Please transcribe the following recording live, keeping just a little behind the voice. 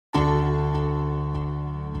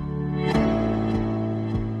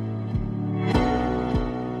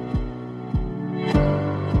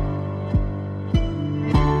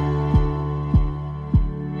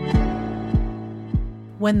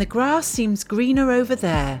when the grass seems greener over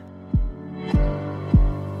there.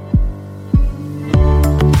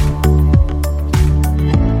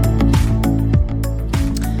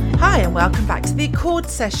 Hi and welcome back to the Accord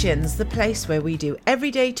Sessions, the place where we do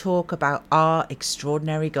everyday talk about our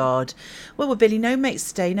extraordinary God. Well, we're Billy no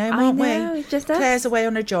mates today, aren't we? Just Claire's away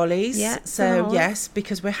on her jollies. Yeah, so yes,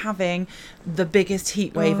 because we're having the biggest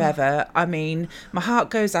heat wave ever. I mean, my heart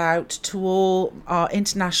goes out to all our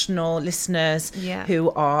international listeners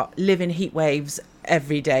who are living heat waves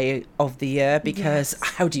every day of the year, because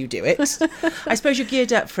how do you do it? I suppose you're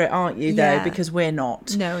geared up for it, aren't you, though, because we're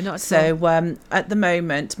not. No, not at all. So at the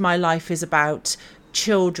moment, my life is about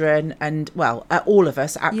children and, well, all of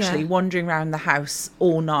us actually wandering around the house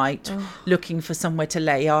all night looking for somewhere to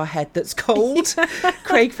lay our head that's cold.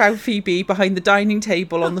 Craig found Phoebe behind the dining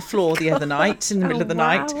table on the floor the other night in the middle of the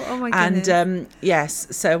night. Oh my goodness. And yes,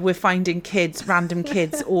 so we're finding random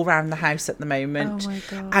kids all around the house at the moment. Oh my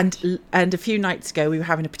God. And a few nights ago we were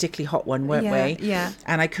having a particularly hot one, weren't we? Yeah.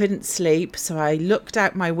 And I couldn't sleep, so I looked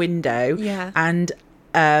out my window and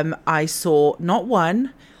I saw not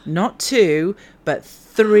one, not two, but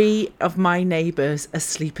 3 of my neighbours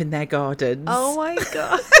asleep in their gardens. Oh my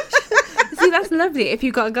God. See, that's lovely if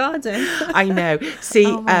you've got a garden. I know. See,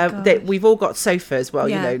 we've all got sofas. Well,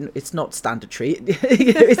 you know, it's not standardary.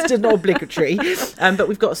 It's just not obligatory. But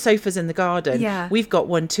we've got sofas in the garden. Yeah. We've got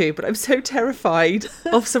one too. But I'm so terrified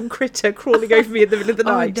of some critter crawling over me in the middle of the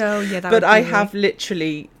night. Oh, no. But I have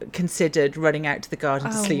literally considered running out to the garden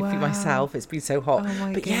to sleep with myself. It's been so hot. Oh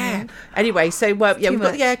my but God. Anyway, so we've got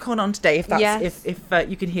the aircon on today. If that's if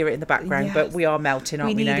you can hear it in the background, but we are melting,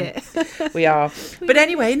 aren't we? We need it. We are. But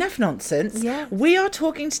anyway, enough nonsense. Yeah. We are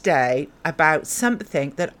talking today about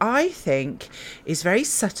something that I think is very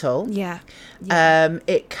subtle. Yeah.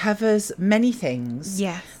 It covers many things.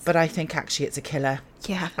 Yes. But I think actually it's a killer.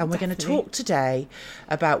 Yeah. And we're going to talk today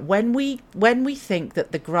about when we think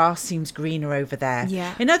that the grass seems greener over there.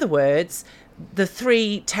 Yeah. In other words, the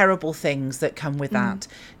 3 terrible things that come with that: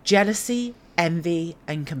 jealousy, envy,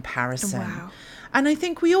 and comparison. Wow. And I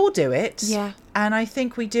think we all do it. Yeah. And I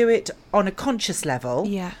think we do it on a conscious level.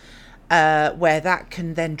 Yeah. Where that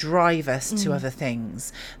can then drive us to other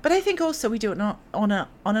things. But I think also we do it on an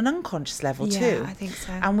unconscious level too. Yeah, I think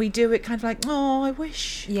so. And we do it kind of like, oh, I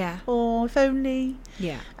wish. Yeah. Oh, if only.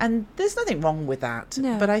 Yeah. And there's nothing wrong with that.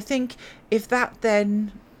 No. But I think if that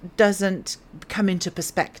then doesn't come into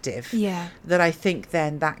perspective, that I think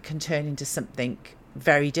then that can turn into something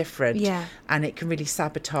very different. Yeah. And it can really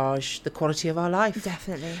sabotage the quality of our life.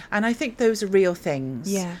 Definitely. And I think those are real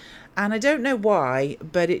things. Yeah. And I don't know why,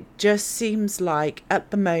 but it just seems like at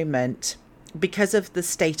the moment, because of the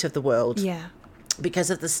state of the world, because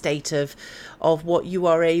of the state of what you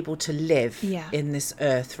are able to live in this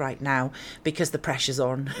earth right now, because the pressure's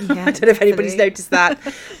on. Yeah, I don't know if anybody's noticed that,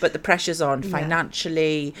 but the pressure's on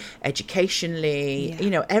financially, educationally,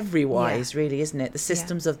 everywise, really, isn't it? The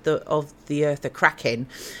systems of the earth are cracking.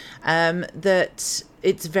 That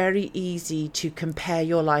it's very easy to compare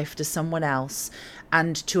your life to someone else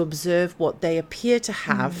and to observe what they appear to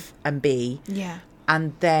have and be,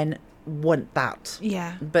 and then want that.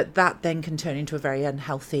 Yeah. But that then can turn into a very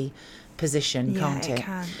unhealthy position, can't it? It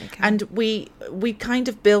can. And we kind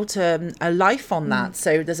of built a life on that.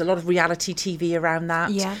 So there's a lot of reality TV around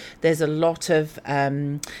that. Yeah. There's a lot of,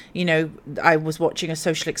 I was watching a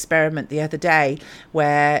social experiment the other day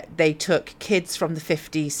where they took kids from the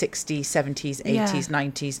 50s, 60s, 70s, 80s,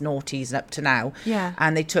 90s, noughties and up to now. Yeah.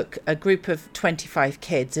 And they took a group of 25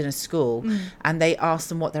 kids in a school and they asked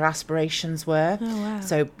them what their aspirations were. Oh, wow.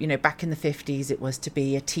 So, back in the 50s, it was to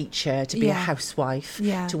be a teacher, to be a housewife,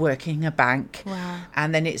 to working a bank. Wow.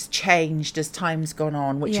 And then it's changed as time's gone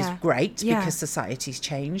on, which is great because society's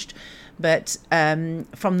changed. But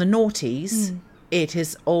from the noughties, it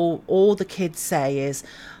is all the kids say is,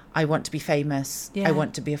 I want to be famous. I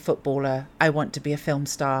want to be a footballer. I want to be a film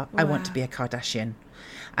star. I want to be a Kardashian.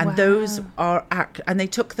 And those are and they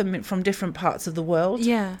took them from different parts of the world.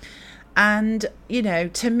 Yeah. And,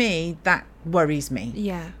 to me, that worries me.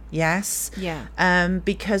 Yeah. Yes. Yeah.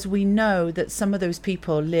 Because we know that some of those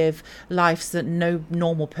people live lives that no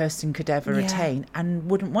normal person could ever attain and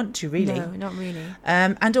wouldn't want to, really. No, not really.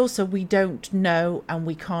 And also we don't know and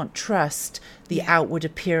we can't trust the outward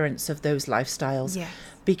appearance of those lifestyles. Yeah.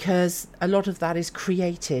 Because a lot of that is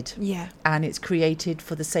created. Yeah. And it's created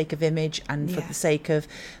for the sake of image and for the sake of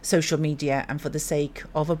social media and for the sake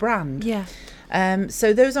of a brand. Yeah.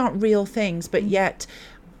 So those aren't real things, but yet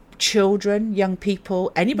children, young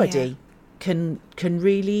people, anybody can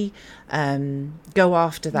really go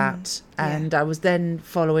after that. And I was then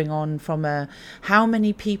following on from how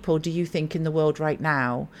many people do you think in the world right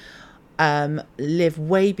now live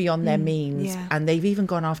way beyond their means, yeah. and they've even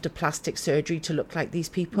gone after plastic surgery to look like these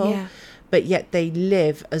people, Yeah. but yet they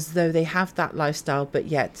live as though they have that lifestyle, but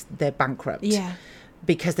yet they're bankrupt, Yeah.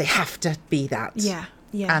 because they have to be that. Yeah.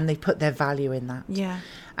 Yeah. And they put their value in that. Yeah.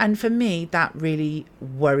 And for me, that really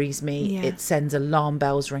worries me. Yeah. It sends alarm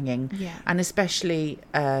bells ringing. Yeah. And especially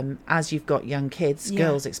as you've got young kids, Yeah.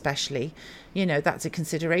 girls especially, you know, that's a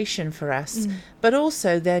consideration for us. But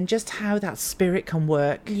also then just how that spirit can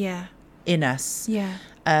work Yeah. in us. Yeah.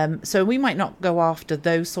 So we might not go after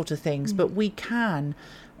those sort of things, but we can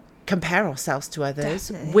compare ourselves to others.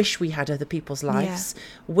 Definitely. Wish we had other people's lives.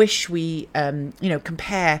 Wish we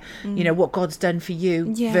compare what God's done for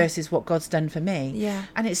you Yeah. versus what God's done for me. Yeah.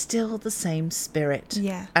 And it's still the same spirit.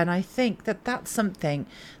 Yeah. And I think that that's something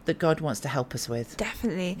that God wants to help us with.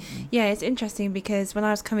 Definitely. Yeah, it's interesting because when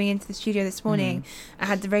I was coming into the studio this morning, I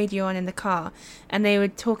had the radio on in the car, and they were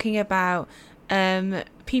talking about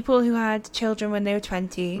people who had children when they were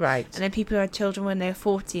 20, Right. and then people who had children when they were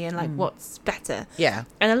 40, and like what's better. Yeah.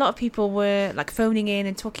 And a lot of people were like phoning in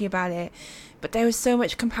and talking about it, but there was so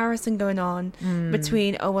much comparison going on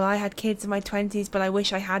between, oh well, I had kids in my 20s but I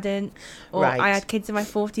wish I hadn't, or Right. I had kids in my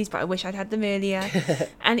 40s but I wish I'd had them earlier.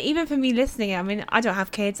 And even for me listening, I mean, I don't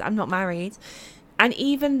have kids, I'm not married, and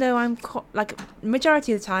even though I'm like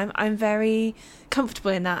majority of the time I'm very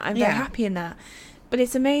comfortable in that, I'm very happy in that. But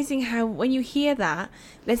it's amazing how when you hear that,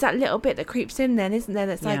 there's that little bit that creeps in then, isn't there?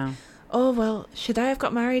 That's like, oh, well, should I have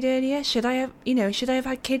got married earlier? Should I have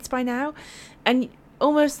had kids by now? And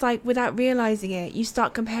almost like without realising it, you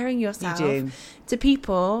start comparing yourself to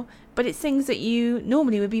people, but it's things that you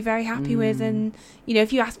normally would be very happy with. And,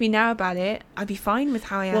 if you ask me now about it, I'd be fine with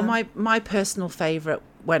how I am. Well, my personal favourite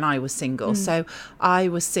when I was single. So I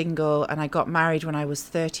was single and I got married when I was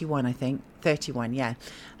 31, I think. 31, yeah.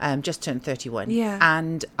 Just turned 31. Yeah.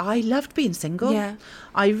 And I loved being single. Yeah.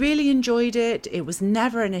 I really enjoyed it. It was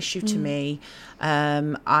never an issue to me.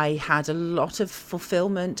 I had a lot of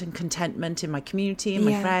fulfillment and contentment in my community and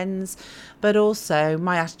my friends. But also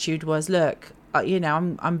my attitude was, look,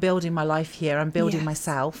 I'm building my life here. I'm building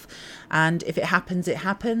myself. And if it happens, it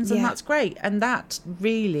happens. And that's great. And that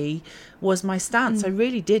really was my stance. I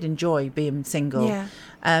really did enjoy being single. Yeah.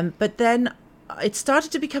 But then it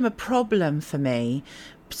started to become a problem for me.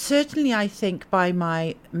 Certainly, I think by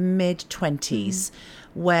my mid-20s,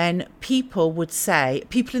 when people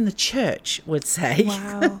in the church would say,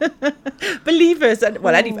 wow. believers, and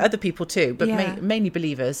any other people too, but mainly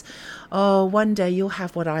believers, oh, one day you'll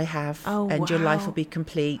have what I have, and your life will be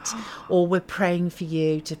complete, or we're praying for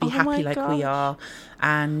you to be happy like we are,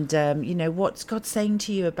 and what's God saying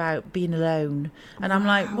to you about being alone? And I'm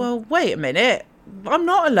like, well, wait a minute, I'm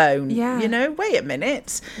not alone. Wait a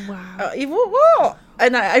minute. Wow. What?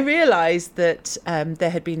 And I realised that there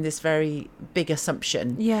had been this very big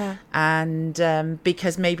assumption. Yeah. And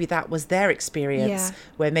because maybe that was their experience,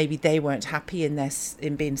 where maybe they weren't happy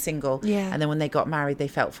in being single. Yeah. And then when they got married, they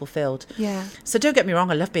felt fulfilled. Yeah. So don't get me wrong,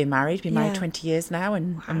 I love being married. Been married 20 years now,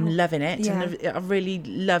 and I'm loving it. Yeah. And I've really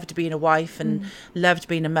loved being a wife and loved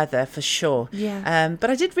being a mother for sure. Yeah. But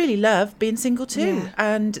I did really love being single too. Yeah.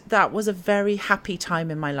 And that was a very happy time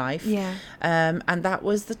in my life. Yeah. And that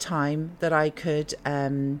was the time that I could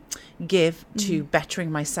give to bettering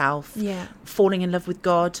myself, falling in love with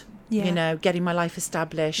God, getting my life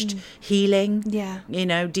established, healing,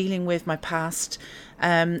 dealing with my past.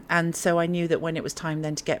 And so I knew that when it was time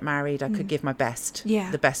then to get married, I could give my best,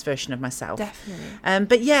 the best version of myself. Definitely.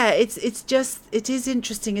 But it is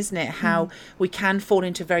interesting, isn't it? How we can fall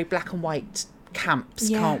into very black and white camps,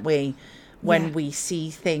 can't we? When we see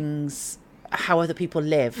things, how other people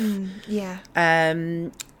live.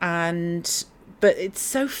 But it's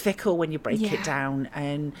so fickle when you break it down,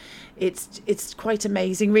 and it's quite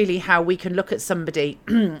amazing really how we can look at somebody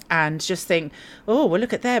and just think, oh well,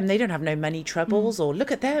 look at them, they don't have no money troubles, or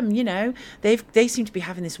look at them, they seem to be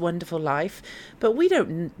having this wonderful life, but we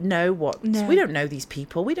don't know we don't know these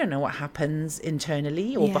people, we don't know what happens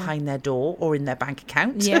internally or behind their door or in their bank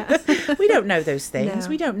account. We don't know those things.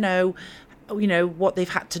 We don't know what they've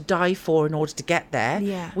had to die for in order to get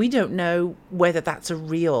there. We don't know whether that's a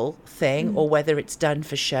real thing or whether it's done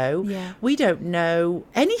for show. We don't know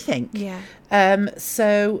anything.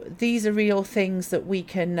 So these are real things that we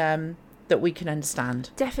can understand.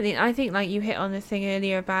 Definitely. I think like you hit on the thing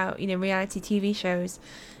earlier about reality TV shows,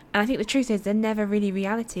 and I think the truth is they're never really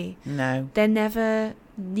reality. No, they're never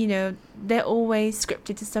you know, they're always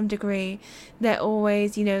scripted to some degree. They're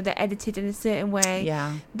always, you know, they're edited in a certain way.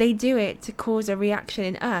 Yeah. They do it to cause a reaction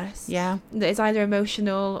in us. Yeah. That is either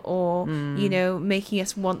emotional or, you know, making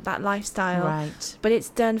us want that lifestyle. Right. But it's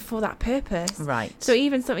done for that purpose. Right. So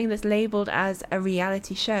even something that's labelled as a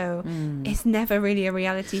reality show, it's never really a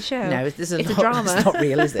reality show. No, it's a drama. It's not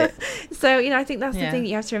real, is it? So, you know, I think that's the thing that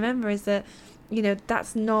you have to remember is that, you know,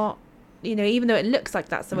 that's not, you know, even though it looks like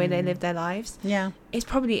that's the way they live their lives, it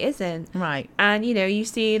probably isn't. Right. And, you know, you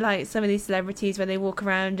see like some of these celebrities where they walk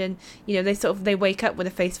around and, you know, they wake up with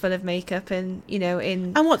a face full of makeup and, you know,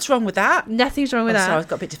 And what's wrong with that? Nothing's wrong with that. Sorry, I was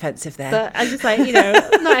got a bit defensive there. But I'm just like, you know,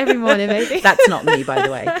 not every morning maybe. That's not me, by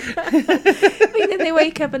the way. I mean, then they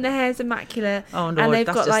wake up and their hair's immaculate. Oh, no, and they've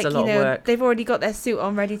that's got just like, a lot you know, of work. they've already got their suit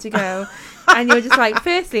on ready to go. And you're just like,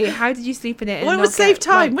 firstly, how did you sleep in it? And Well, it not would save get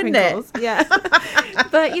time, white wouldn't crinkles? it? Yeah.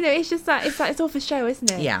 But, you know, it's just that, it's all for show, isn't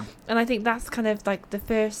it? Yeah. And I think that's kind of like the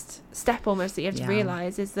first step almost that you have to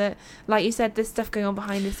realise is that, like you said, there's stuff going on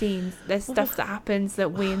behind the scenes. There's stuff that happens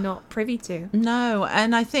that we're not privy to. No.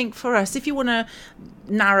 And I think for us, if you want to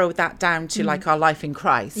narrow that down to like our life in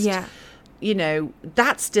Christ, you know,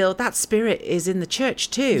 that spirit is in the church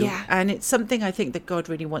too. Yeah. And it's something I think that God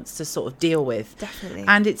really wants to sort of deal with. Definitely.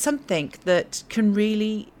 And it's something that can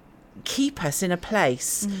really keep us in a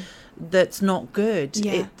place that's not good.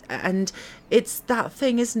 Yeah. And it's that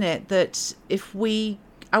thing, isn't it, that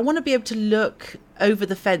I want to be able to look over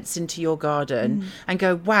the fence into your garden and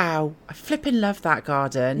go, wow, I flipping love that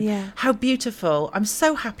garden. Yeah. How beautiful. I'm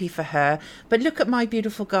so happy for her. But look at my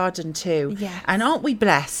beautiful garden too. Yes. And aren't we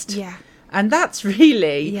blessed? Yeah. And that's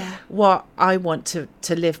really what I want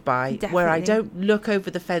to live by, where I Definitely. don't look over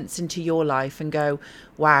the fence into your life and go,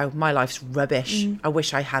 wow, my life's rubbish. I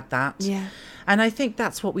wish I had that. Yeah. And I think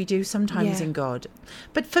that's what we do sometimes in God.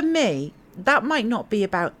 But for me, that might not be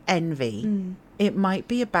about envy. It might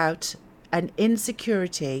be about an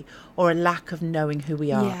insecurity or a lack of knowing who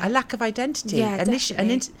we are, a lack of identity,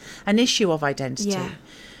 an issue of identity. Yeah.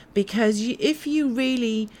 Because if you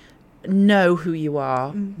really know who you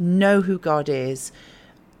are, know who God is,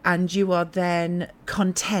 and you are then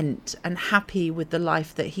content and happy with the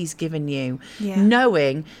life that he's given you,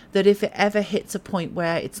 knowing that if it ever hits a point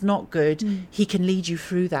where it's not good, he can lead you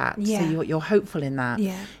through that. So you're hopeful in that.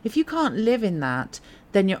 If you can't live in that,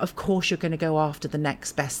 then of course you're going to go after the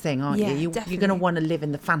next best thing, aren't you? You're going to want to live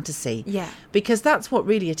in the fantasy. Because that's what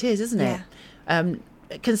really it is, isn't it?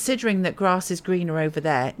 Considering that grass is greener over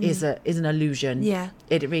there is an illusion.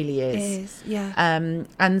 It really is. It is.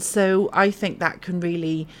 And so I think that can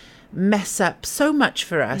really mess up so much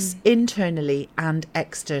for us internally and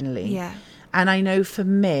externally. And I know for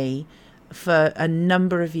me, for a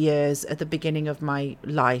number of years at the beginning of my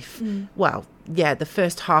life, the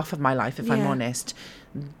first half of my life, if I'm honest,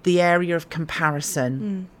 the area of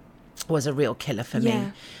comparison was a real killer for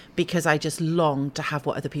me. Because I just longed to have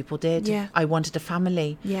what other people did. I wanted a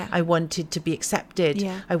family. I wanted to be accepted.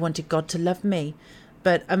 I wanted God to love me.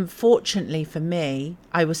 But unfortunately for me,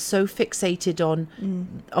 I was so fixated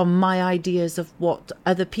on my ideas of what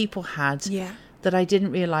other people had that I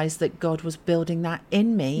didn't realise that God was building that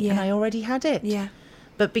in me and I already had it.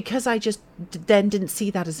 But because I just then didn't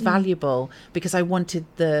see that as valuable, because I wanted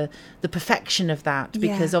the perfection of that,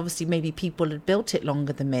 because obviously maybe people had built it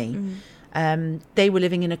longer than me. They were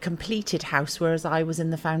living in a completed house, whereas I was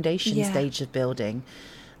in the foundation stage of building.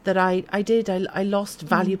 That I lost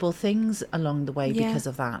valuable things along the way because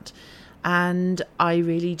of that. And I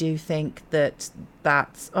really do think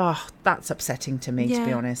that's upsetting to me, to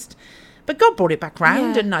be honest. But God brought it back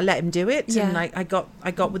round and I let him do it. And I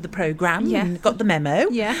got with the programme and got the memo.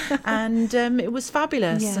 And it was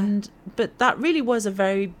fabulous. But that really was a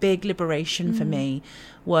very big liberation for me.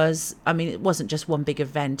 It wasn't just one big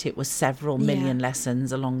event, it was several million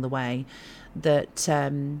lessons along the way that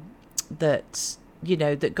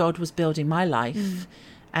God was building my life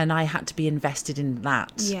and I had to be invested in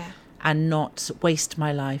that and not waste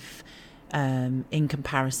my life in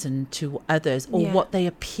comparison to others or what they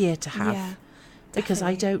appear to have because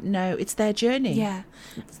I don't know, it's their journey.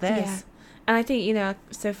 It's theirs. And I think,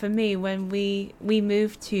 so for me, when we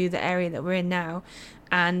moved to the area that we're in now,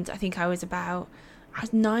 and I think I was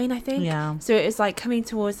 9, I think. So it was like coming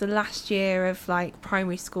towards the last year of like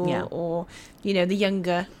primary school or, the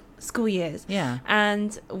younger school years.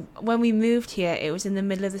 And when we moved here, it was in the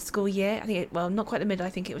middle of the school year. I think, not quite the middle. I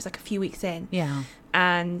think it was like a few weeks in.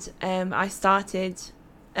 And I started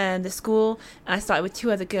the school, and I started with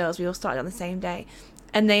 2 other girls. We all started on the same day.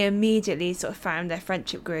 And they immediately sort of found their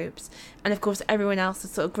friendship groups. And of course, everyone else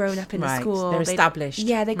has sort of grown up in the school. They're established.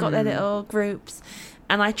 They got their little groups.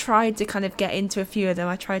 And I tried to kind of get into a few of them.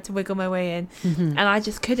 I tried to wiggle my way in, and I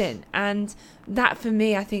just couldn't. And that for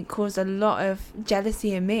me, I think, caused a lot of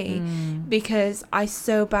jealousy in me, because I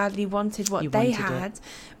so badly wanted what they had.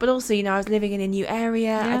 But also, I was living in a new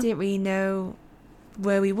area. I didn't really know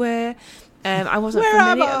where we were. I wasn't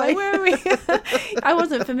familiar. Where are we? I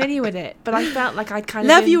wasn't familiar with it, but I felt like I'd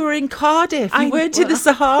kind of. You were in Cardiff. You weren't in the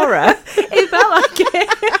Sahara. It felt like it.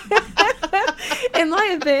 It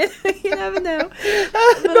might have been. You never know.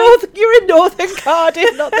 You're in northern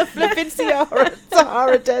Cardiff, not the flipping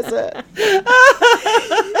Sahara Desert.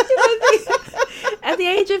 At the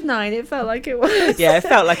age of 9, it felt like it was. Yeah, it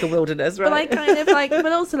felt like a wilderness, right? But I kind of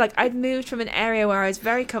but also I'd moved from an area where I was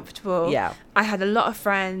very comfortable. Yeah. I had a lot of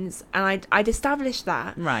friends, and I'd established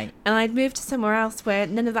that. Right. And I'd moved to somewhere else where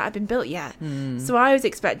none of that had been built yet. So I was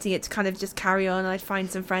expecting it to kind of just carry on, and I'd find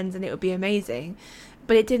some friends and it would be amazing.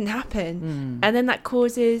 But it didn't happen. And then that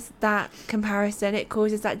causes that comparison, it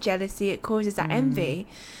causes that jealousy, it causes that envy,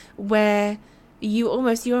 where you're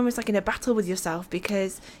almost like in a battle with yourself,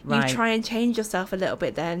 because you try and change yourself a little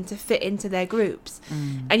bit then to fit into their groups.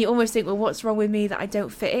 And you almost think, well, what's wrong with me that I don't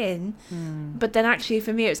fit in? But then actually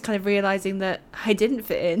for me, it was kind of realizing that I didn't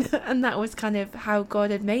fit in, and that was kind of how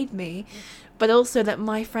God had made me. But also that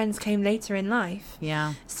my friends came later in life.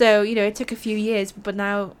 Yeah. So, it took a few years, but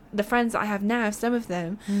now the friends that I have now, some of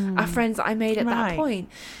them are friends that I made at that point.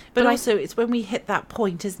 But also it's when we hit that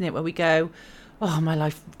point, isn't it, where we go, oh, my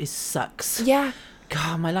life sucks. Yeah.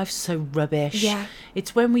 God, my life's so rubbish. Yeah.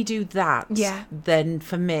 It's when we do that, yeah, then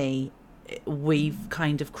for me, we've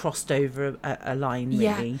kind of crossed over a line, really.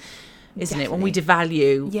 Yeah. Isn't Definitely. it? When we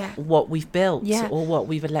devalue Yeah. what we've built, Yeah. or what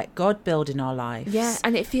we've let God build in our lives. Yeah,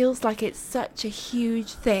 and it feels like it's such a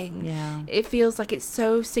huge thing. Yeah. It feels like it's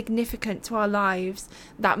so significant to our lives,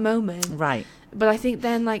 that moment. Right. But I think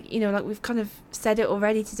then, we've kind of said it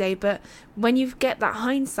already today, but when you get that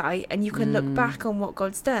hindsight and you can look back on what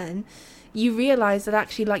God's done, you realise that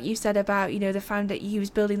actually, like you said about, he was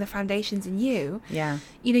building the foundations in you. Yeah.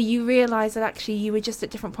 You realise that actually you were just at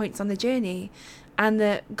different points on the journey, and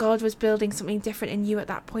that God was building something different in you at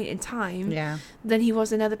that point in time than he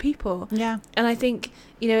was in other people. Yeah. And I think,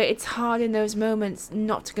 it's hard in those moments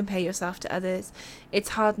not to compare yourself to others. It's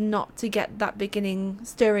hard not to get that beginning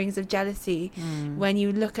stirrings of jealousy when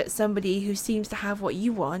you look at somebody who seems to have what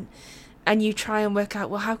you want, and you try and work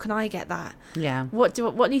out, well, how can I get that? Yeah.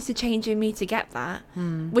 What needs to change in me to get that?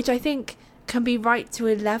 Which I think can be right to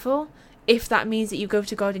a level, if that means that you go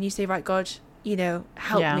to God and you say, right, God,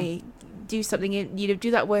 help me. Do something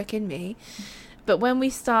do that work in me. But when we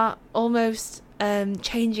start almost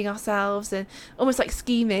changing ourselves and almost like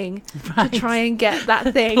scheming to try and get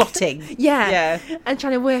that thing, plotting, and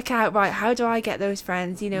trying to work out, right, how do I get those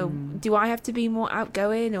friends? Do I have to be more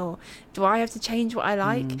outgoing, or do I have to change what I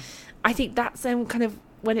like? I think that's kind of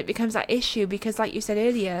when it becomes that issue, because like you said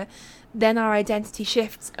earlier, then our identity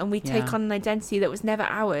shifts and we take on an identity that was never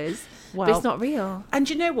ours, but it's not real. And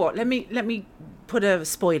you know what, let me put a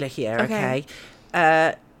spoiler here, okay?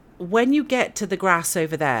 When you get to the grass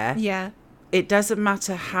over there, it doesn't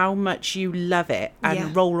matter how much you love it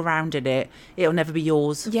and roll around in it, it'll never be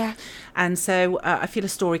yours. Yeah. And so I feel a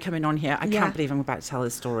story coming on here. I can't believe I'm about to tell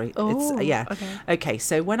this story. Oh, Okay,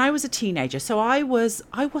 so when I was a teenager, so I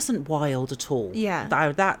wasn't wild at all. Yeah.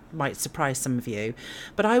 That might surprise some of you.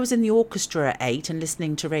 But I was in the orchestra at 8 and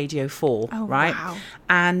listening to Radio 4, right? Wow.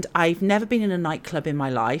 And I've never been in a nightclub in my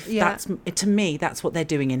life. Yeah. To me, that's what they're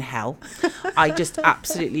doing in hell. I just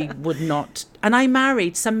absolutely would not. And I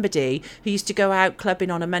married somebody who used to go out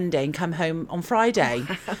clubbing on a Monday and come home on Friday.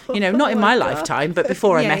 Not in my lifetime, but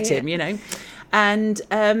before I met him, And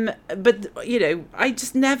but I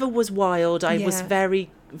just never was wild. I was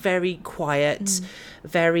very, very quiet,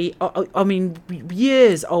 very I mean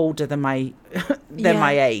years older than my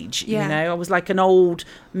my age. I was like an old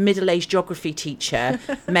middle-aged geography teacher,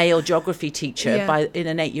 male geography teacher in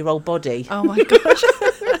an 8-year-old body. Oh my gosh.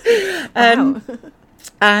 Wow.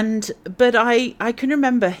 But I can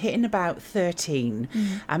remember hitting about 13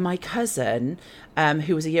 and my cousin,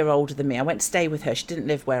 who was a year older than me, I went to stay with her. She didn't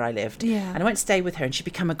live where I lived. And I went to stay with her and she'd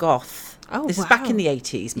become a goth. Oh, this is back in the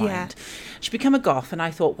 80s, mind. She'd become a goth and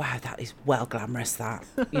I thought, wow, that is well glamorous, that,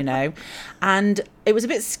 And it was a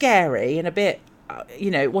bit scary and a bit,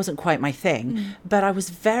 it wasn't quite my thing, but I was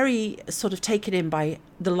very sort of taken in by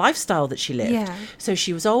the lifestyle that she lived. So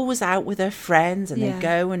she was always out with her friends and they'd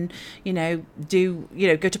go and,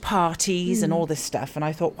 go to parties and all this stuff. And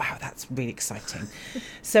I thought, wow, that's really exciting.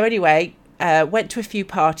 So anyway, went to a few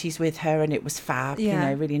parties with her, and it was fab. You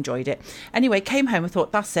know, really enjoyed it. Anyway, came home and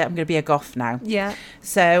thought, that's it, I'm going to be a goth now. Yeah.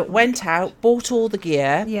 So went out, bought all the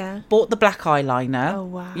gear. Yeah. Bought the black eyeliner. Oh,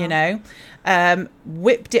 wow. You know,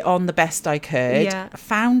 whipped it on the best I could. Yeah.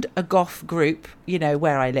 Found a goth group, you know,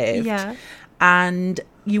 where I lived. Yeah. And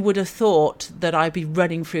you would have thought that I'd be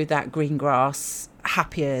running through that green grass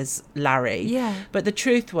happy as Larry. Yeah. But the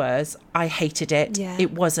truth was, I hated it. Yeah.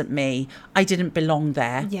 It wasn't me. I didn't belong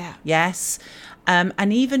there. Yeah. Yes.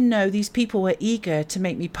 And even though these people were eager to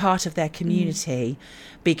make me part of their community,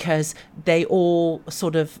 because they all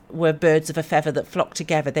sort of were birds of a feather that flocked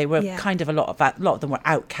together. They were kind of a lot of them were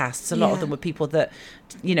outcasts. A lot of them were people that,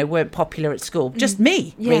 you know, weren't popular at school. Just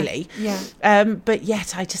me, really. Yeah. But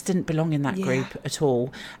yet I just didn't belong in that group at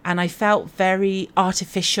all. And I felt very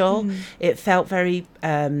artificial. It felt very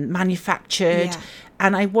manufactured. Yeah.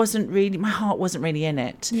 And my heart wasn't really in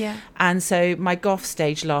it. Yeah. And so my goth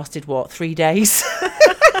stage lasted, 3 days?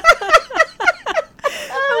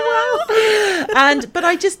 But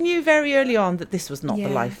I just knew very early on that this was not the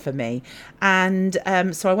life for me. And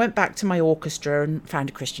so I went back to my orchestra and found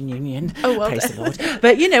a Christian union. Oh, well, praise the Lord.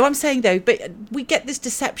 But, you know, I'm saying, though, but we get this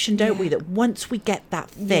deception, don't we, that once we get that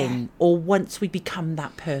thing, or once we become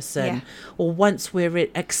that person, or once we're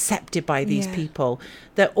accepted by these people,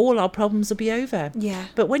 that all our problems will be over. Yeah.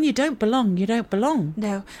 But when you don't belong, you don't belong.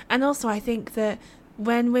 No. And also I think that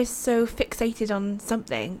when we're so fixated on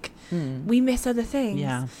something, we miss other things.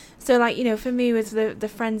 Yeah. So, like, you know, for me with the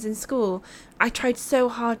friends in school, I tried so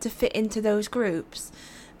hard to fit into those groups,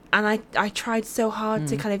 and I tried so hard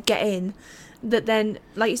to kind of get in, that then,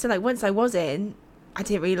 like you said, like once I was in, I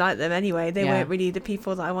didn't really like them anyway. They weren't really the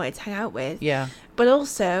people that I wanted to hang out with. Yeah. But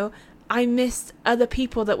also, I missed other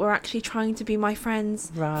people that were actually trying to be my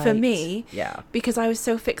friends for me. Yeah. Because I was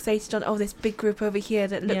so fixated on, this big group over here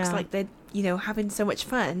that looks like they're, you know, having so much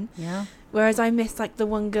fun. Yeah. Whereas I missed, like, the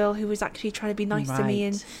one girl who was actually trying to be nice to me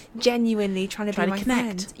and genuinely trying to be my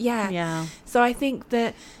friend. Yeah. Yeah. So I think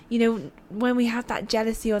that, you know, when we have that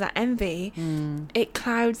jealousy or that envy, it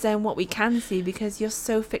clouds then what we can see, because you're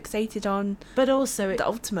so fixated on, but also the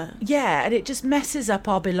ultimate. Yeah, and it just messes up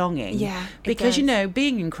our belonging. Yeah. Because, you know,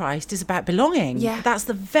 being in Christ is about belonging. Yeah. That's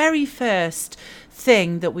the very first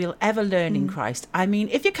thing that we'll ever learn in Christ. I mean,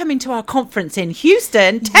 if you're coming to our conference in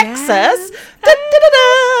Houston, Texas,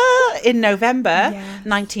 in November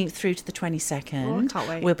 19th through to the 22nd, can't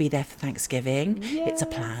wait. We'll be there for Thanksgiving. It's a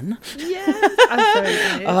plan. Yes, I'm so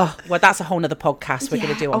excited. Well, that's a whole nother podcast we're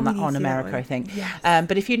going to do on America, I think. Yes.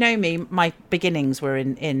 But if you know me, my beginnings were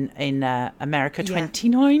in America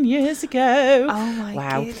 29 years ago. Oh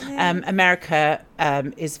my goodness. America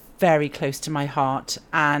is very close to my heart,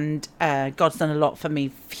 and God's done a lot for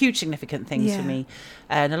me, huge significant things for me,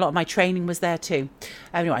 and a lot of my training was there too.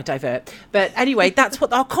 Anyway, I divert, but anyway, that's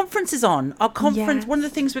what our conference is on. Our conference, one of the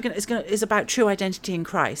things is about true identity in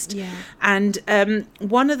Christ, and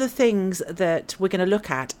one of the things that we're going to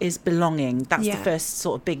look at is belonging. That's the first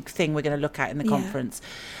sort of big thing we're going to look at in the conference.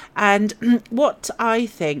 And what I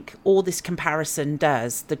think all this comparison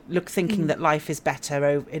does, thinking that life is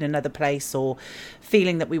better in another place, or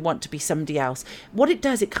feeling that we want to be somebody else, what it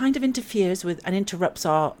does, it kind of interferes with and interrupts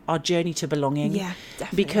our journey to belonging. Yeah,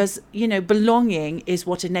 definitely. Because, you know, belonging is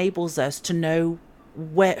what enables us to know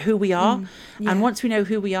who we are, and once we know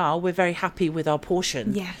who we are, we're very happy with our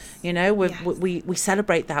portion. Yes, you know, we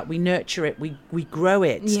celebrate that, we nurture it, we grow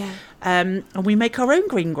it, and we make our own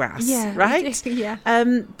green grass. Yeah, right.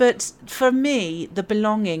 But for me, the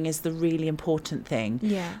belonging is the really important thing.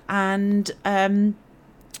 Yeah, and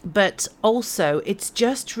but also it's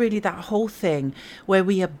just really that whole thing where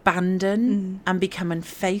we abandon and become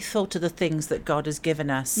unfaithful to the things that God has given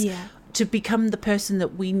us. Yeah. To become the person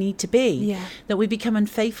that we need to be, that we become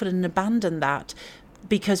unfaithful and abandon that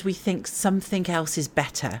because we think something else is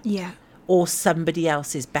better, or somebody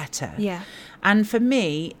else is better. Yeah. And for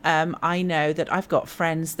me, I know that I've got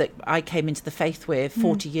friends that I came into the faith with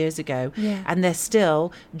 40 years ago, and they're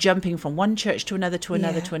still jumping from one church to another, to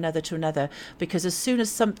another, to another, to another, because as soon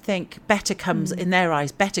as something better comes, in their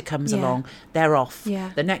eyes, better comes along, they're off.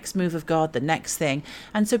 Yeah. The next move of God, the next thing.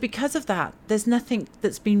 And so because of that, there's nothing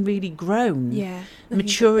that's been really grown. Yeah.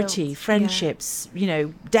 Maturity, friendships, you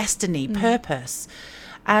know, destiny, purpose.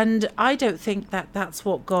 And I don't think that that's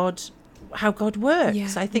how God works.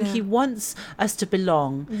 Yeah, I think he wants us to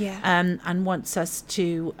belong, and wants us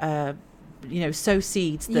to sow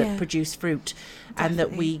seeds that produce fruit. Definitely. And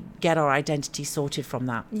that we get our identity sorted from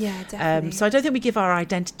that. Yeah, definitely. So I don't think we give our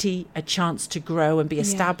identity a chance to grow and be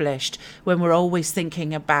established when we're always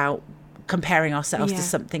thinking about comparing ourselves to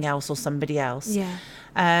something else or somebody else. Yeah.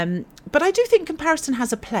 But I do think comparison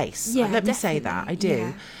has a place. Yeah, let me say that. I do.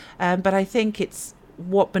 Yeah. But I think it's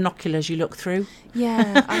what binoculars you look through.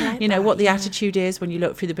 Yeah, I like you know, that, what the yeah. attitude is when you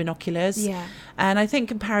look through the binoculars. Yeah. And I think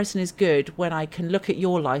comparison is good when I can look at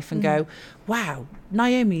your life and go, wow,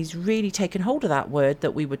 Naomi's really taken hold of that word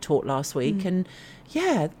that we were taught last week. And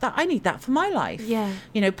yeah, that I need that for my life. Yeah.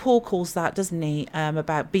 You know, Paul calls that, doesn't he,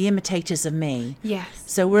 about be imitators of me. Yes.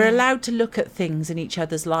 So we're allowed to look at things in each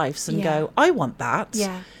other's lives and go, I want that.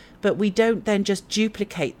 Yeah. But we don't then just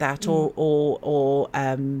duplicate that or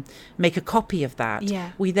make a copy of that.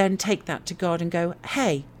 Yeah. We then take that to God and go,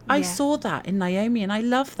 hey, I saw that in Naomi and I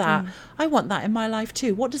love that. I want that in my life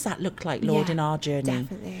too. What does that look like, Lord, in our journey?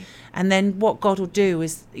 Definitely. And then what God will do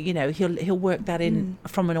is, you know, he'll work that in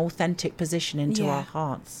from an authentic position into our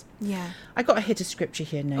hearts. Yeah. I got to hit a scripture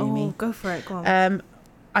here, Naomi. Oh, go for it. Go on.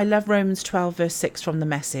 I love Romans 12 verse 6 from the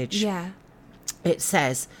Message. Yeah. It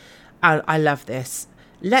says, I love this.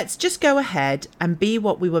 Let's just go ahead and be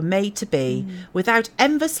what we were made to be without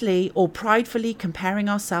enviously or pridefully comparing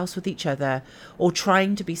ourselves with each other or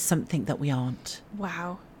trying to be something that we aren't.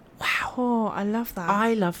 Wow. Wow. Oh, I love that.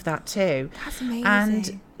 I love that too. That's amazing.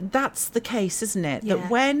 And that's the case, isn't it? Yeah.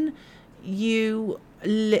 That when you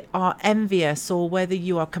are envious or whether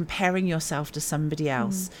you are comparing yourself to somebody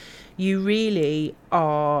else, you really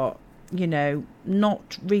are, you know,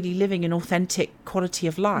 not really living an authentic quality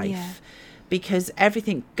of life. Yeah. Because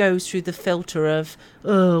everything goes through the filter of,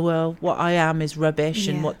 oh, well, what I am is rubbish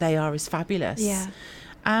and what they are is fabulous. Yeah.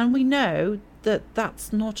 And we know that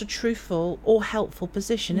that's not a truthful or helpful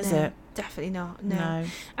position, is it? Definitely not. No.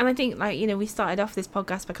 And I think, like, you know, we started off this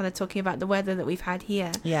podcast by kind of talking about the weather that we've had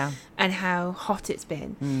here. Yeah. And how hot it's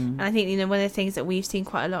been. And I think, you know, one of the things that we've seen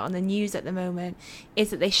quite a lot on the news at the moment is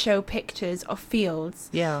that they show pictures of fields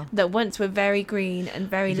that once were very green and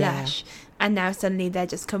very lush. And now suddenly they're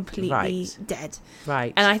just completely dead.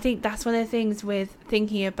 Right. And I think that's one of the things with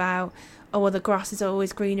thinking about, oh, well, the grass is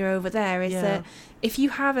always greener over there, is that if you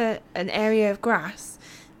have an area of grass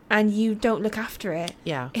and you don't look after it,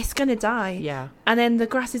 it's going to die. Yeah. And then the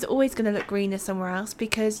grass is always going to look greener somewhere else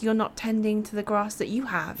because you're not tending to the grass that you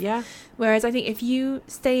have. Yeah. Whereas I think if you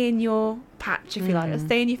stay in your patch, if you like, or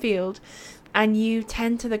stay in your field and you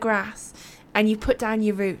tend to the grass and you put down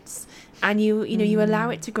your roots and you know, you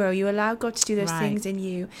allow it to grow, you allow God to do those things in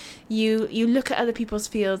you. You look at other people's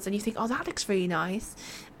fields and you think, oh, that looks really nice.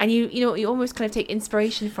 And you know, you almost kind of take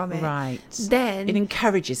inspiration from it. Right. Then it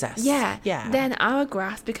encourages us. Yeah. Yeah. Then our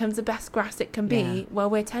grass becomes the best grass it can be while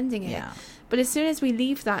we're tending it. Yeah. But as soon as we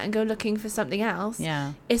leave that and go looking for something else,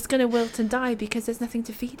 it's going to wilt and die because there's nothing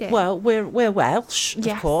to feed it. Well, we're Welsh,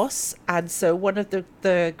 of course. And so one of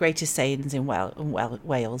the greatest sayings in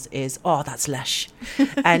Wales is, oh, that's lush.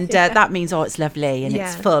 And that means, oh, it's lovely and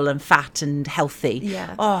it's full and fat and healthy.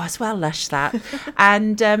 Yeah. Oh, it's well lush, that.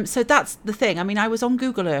 And so that's the thing. I mean, I was on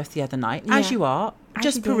Google Earth the other night, as you are.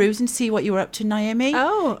 Just peruse and see what you were up to, Naomi.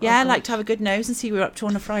 Oh, yeah, like to have a good nose and see what you're up to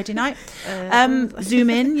on a Friday night. Zoom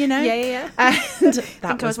in, you know. Yeah. And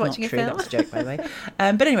that was watching not true. That was a joke, by the way.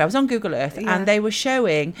 But anyway, I was on Google Earth and they were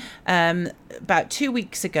showing about 2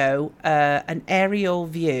 weeks ago an aerial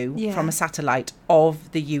view from a satellite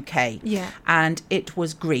of the UK. Yeah. And it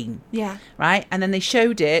was green. Yeah. Right, and then they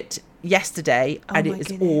showed it yesterday and it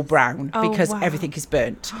is all brown because everything is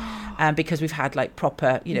burnt because we've had like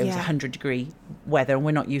proper, you know, it's 100-degree weather and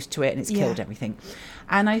we're not used to it and it's killed everything.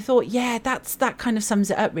 And I thought, that kind of sums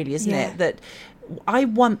it up really, isn't it? That I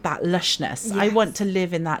want that lushness. Yes. I want to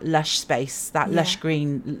live in that lush space, that lush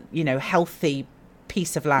green, you know, healthy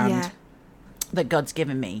piece of land that God's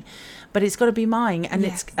given me. But it's got to be mine, and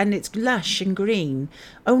it's lush and green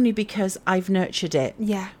only because I've nurtured it.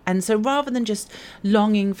 Yeah. And so rather than just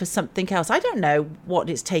longing for something else, I don't know what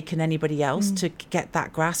it's taken anybody else to get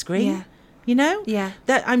that grass green. Yeah. You know? Yeah.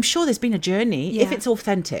 That I'm sure there's been a journey if it's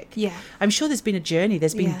authentic. Yeah. I'm sure there's been a journey.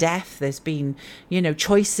 There's been death. There's been, you know,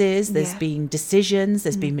 choices. There's been decisions.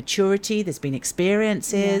 There's been maturity. There's been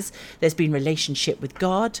experiences. There's been relationship with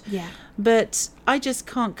God. Yeah. But I just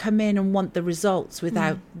can't come in and want the results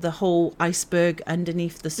without the whole iceberg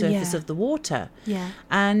underneath the surface of the water. Yeah.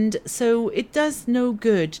 And so it does no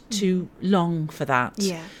good to long for that.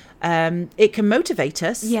 Yeah. It can motivate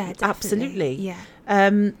us. Yeah, definitely. Absolutely. Yeah.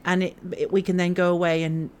 And we can then go away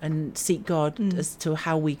and seek God as to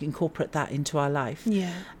how we incorporate that into our life.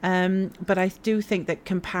 Yeah. But I do think that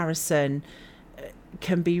comparison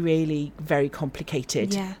can be really very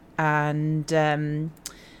complicated. Yeah. And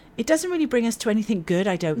it doesn't really bring us to anything good,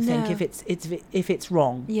 I don't think, if it's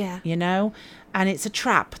wrong. Yeah. You know? And it's a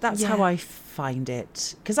trap. That's how I find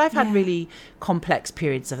it. Because I've had really complex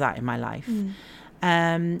periods of that in my life.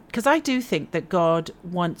 Because I do think that God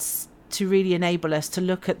wants to really enable us to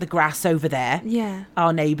look at the grass over there,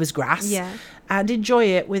 our neighbour's grass, and enjoy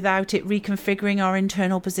it without it reconfiguring our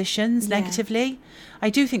internal positions negatively. I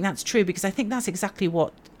do think that's true, because I think that's exactly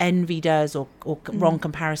what envy does, or wrong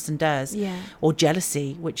comparison does, or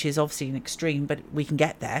jealousy, which is obviously an extreme, but we can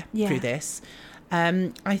get there through this.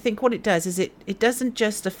 I think what it does is it doesn't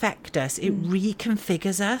just affect us, it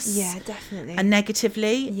reconfigures us. Yeah, definitely. And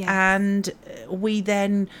negatively. And we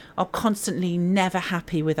then are constantly never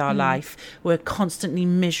happy with our life. We're constantly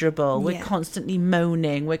miserable. We're constantly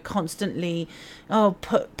moaning. We're constantly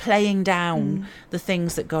playing down the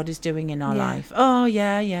things that God is doing in our life. Oh,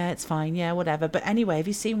 yeah, it's fine. Yeah, whatever. But anyway, have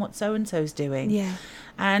you seen what so-and-so's doing? Yeah.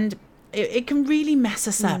 And it can really mess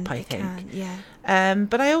us up, I think.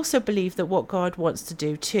 But I also believe that what God wants to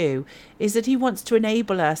do too is that he wants to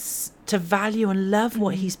enable us to value and love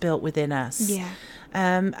what he's built within us.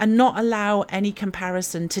 And not allow any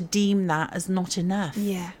comparison to deem that as not enough.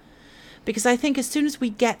 Because I think as soon as we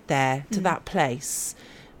get there to that place,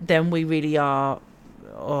 then we really are,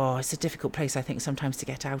 it's a difficult place, I think, sometimes to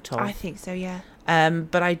get out of. I think so, yeah.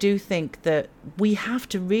 But I do think that we have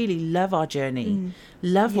to really love our journey,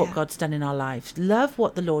 love what God's done in our lives, love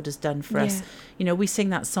what the Lord has done for us. You know, we sing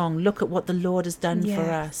that song, look at what the Lord has done for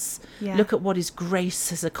us. Look at what his grace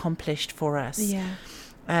has accomplished for us.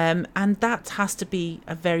 And that has to be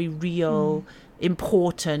a very real,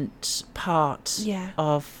 important part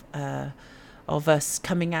of us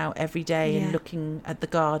coming out every day and looking at the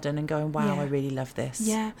garden and going, wow, I really love this.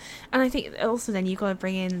 And I think also then you've got to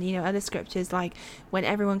bring in, you know, other scriptures, like when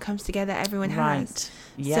everyone comes together, everyone has.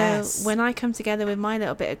 So when I come together with my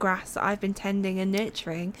little bit of grass that I've been tending and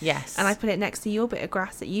nurturing, and I put it next to your bit of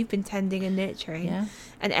grass that you've been tending and nurturing,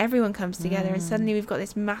 and everyone comes together, and suddenly we've got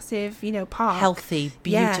this massive, you know, park, healthy,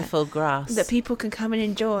 beautiful grass that people can come and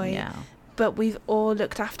enjoy. But we've all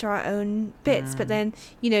looked after our own bits. But then,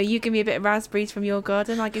 you know, you give me a bit of raspberries from your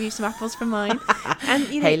garden, I give you some apples from mine. And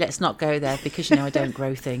you know, hey, let's not go there, because you know I don't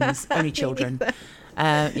grow things. Only children.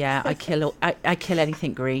 I kill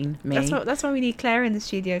anything green. That's why we need Claire in the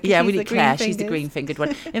studio. Yeah, we need Claire. She's the green-fingered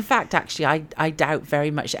one. In fact, actually, I doubt very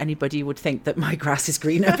much anybody would think that my grass is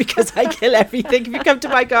greener, because I kill everything. If you come to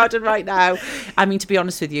my garden right now, I mean, to be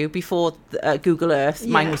honest with you, before Google Earth,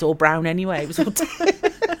 mine was all brown anyway. It was all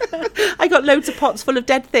I got loads of pots full of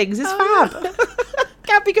dead things. It's fab.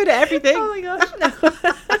 Can't be good at everything. Oh my gosh, no.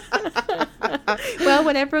 Well,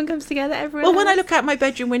 when everyone comes together, everyone. Well, when I look out my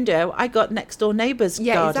bedroom window, I got next door neighbour's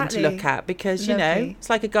garden to look at, because you know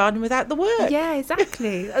it's like a garden without the work. Yeah,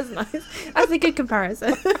 exactly. That's nice. That's a good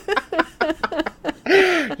comparison.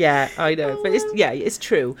 Yeah, I know, but it's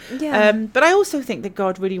true. But I also think that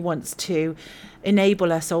God really wants to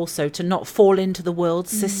enable us also to not fall into the world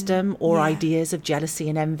system or ideas of jealousy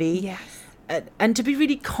and envy, and to be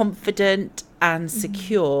really confident and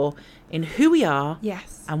secure in who we are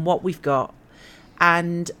and what we've got.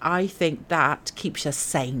 And I think that keeps us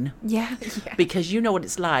sane. Because you know what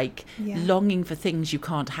it's like, longing for things you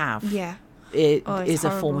can't have. It is horrible.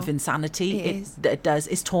 A form of insanity.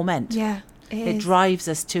 It's torment. It drives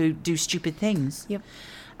us to do stupid things.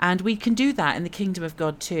 And we can do that in the kingdom of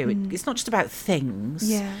God too. It's not just about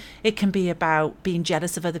things. It can be about being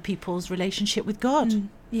jealous of other people's relationship with God.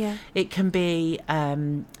 It can be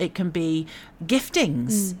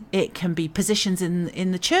giftings. It can be positions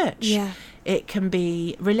in the church. It can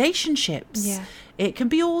be relationships. It can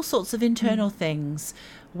be all sorts of internal things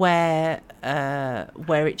where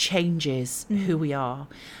it changes who we are.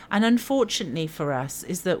 And unfortunately for us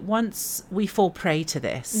is that once we fall prey to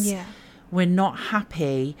this, we're not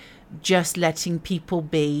happy just letting people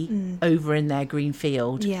be over in their green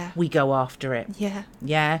field. We go after it.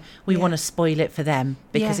 We want to spoil it for them,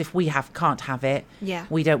 because if we can't have it,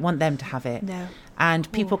 we don't want them to have it.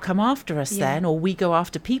 And people come after us then, or we go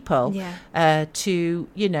after people to,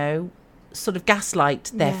 you know, sort of gaslight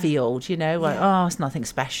their field, you know, like, oh, it's nothing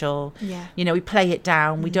special. You know, we play it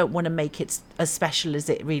down. We don't want to make it as special as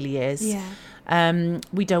it really is.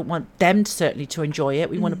 We don't want them certainly to enjoy it.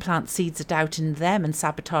 We want to plant seeds of doubt in them and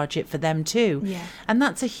sabotage it for them too. And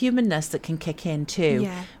that's a humanness that can kick in too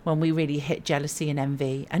when we really hit jealousy and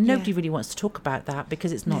envy. And nobody really wants to talk about that,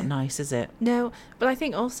 because it's not nice, is it? No, but I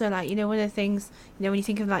think also, like, you know, one of the things, you know, when you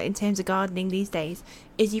think of, like, in terms of gardening these days,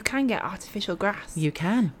 is you can get artificial grass. You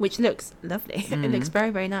can. Which looks lovely. It looks very,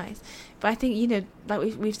 very nice. But I think, you know, like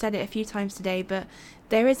we've said it a few times today, but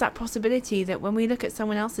there is that possibility that when we look at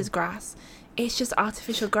someone else's grass, it's just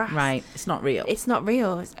artificial grass. Right. It's not real. It's not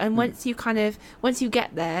real. And once you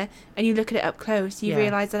get there and you look at it up close, you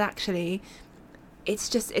realise that actually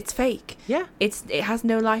it's fake. Yeah. It has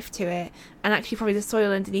no life to it, and actually probably the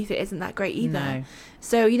soil underneath it isn't that great either. No.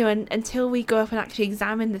 So, you know, until we go up and actually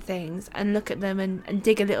examine the things and look at them and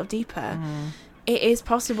dig a little deeper, it is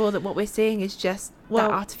possible that what we're seeing is just that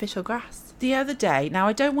artificial grass. The other day, now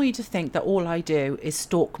I don't want you to think that all I do is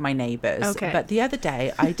stalk my neighbours. Okay. But the other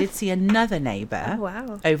day I did see another neighbour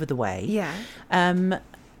over the way. Yeah.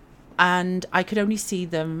 And I could only see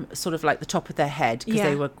them sort of like the top of their head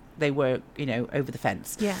because they were, you know, over the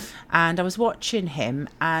fence. Yeah. And I was watching him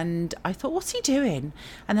and I thought, what's he doing?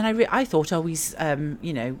 And then I thought, oh, he's,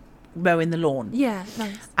 you know, mowing the lawn. Yeah,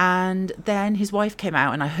 nice. And then his wife came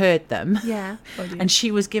out and I heard them. Yeah. And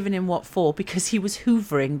she was giving him what for? Because he was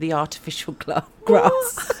hoovering the artificial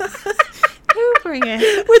grass. Hoovering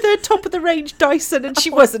it? With her top of the range Dyson, and she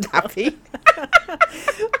wasn't happy.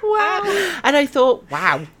 Wow. And I thought,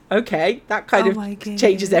 wow, okay, that kind of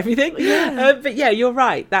changes everything. Yeah. But yeah, you're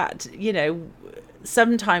right, that, you know,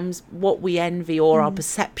 sometimes what we envy or our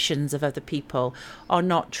perceptions of other people are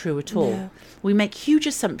not true at all. No. We make huge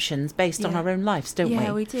assumptions based on our own lives, don't we?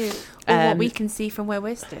 Yeah, we do. Or what we can see from where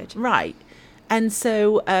we're stood. Right. And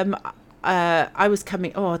so I was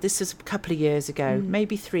coming, this was a couple of years ago,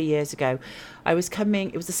 maybe 3 years ago. I was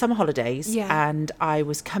coming, it was the summer holidays, and I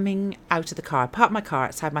was coming out of the car. I parked my car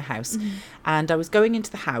outside my house, and I was going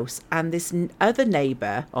into the house, and this other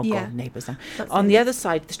neighbour, neighbours now, on the other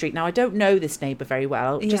side of the street. Now, I don't know this neighbour very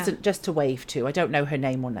well, just to wave to. I don't know her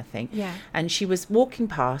name or nothing. Yeah. And she was walking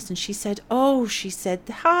past, and she said,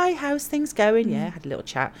 hi, how's things going? Yeah, had a little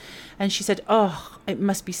chat. And she said, it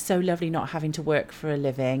must be so lovely not having to work for a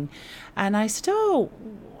living. And I said,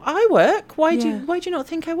 I work. Why do you not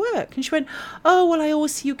think I work? And she went, well, I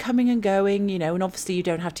always see you coming and going, you know, and obviously you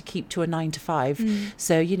don't have to keep to a 9 to 5.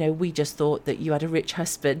 So, you know, we just thought that you had a rich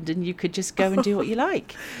husband and you could just go and do what you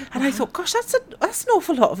like. And I thought, gosh, that's an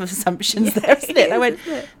awful lot of assumptions there, isn't it? And I went,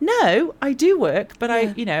 no, I do work, but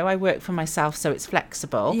I work for myself, so it's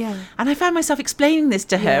flexible. Yeah. And I found myself explaining this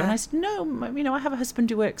to her, and I said, no, you know, I have a husband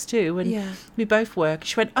who works too, and we both work.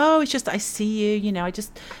 She went, it's just I see you, you know, I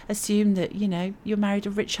just assume that, you know, you're married a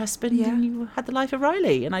rich husband and you had the life of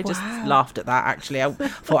Riley. And I just laughed at that, actually. I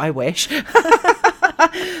thought, I wish.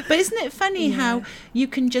 But isn't it funny how you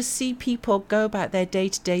can just see people go about their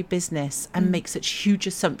day-to-day business and make such huge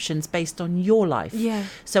assumptions based on your life? Yeah.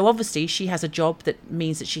 So obviously she has a job that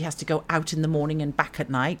means that she has to go out in the morning and back at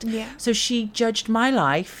night. Yeah. So she judged my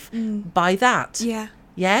life by that. Yeah.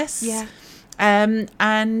 Yes? Yeah.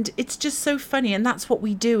 And it's just so funny, and that's what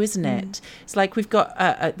we do, isn't it? It's like we've got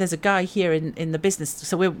there's a guy here in the business,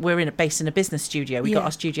 so we're based in a business studio. We got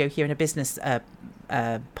our studio here in a business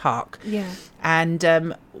park. Yeah.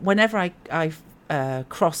 And whenever I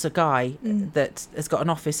cross a guy that has got an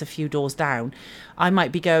office a few doors down, I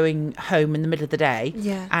might be going home in the middle of the day,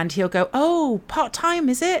 and he'll go, part-time,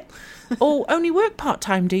 is it? Only work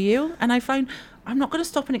part-time, do you? And I find, I'm not going to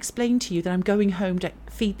stop and explain to you that I'm going home to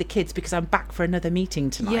feed the kids because I'm back for another meeting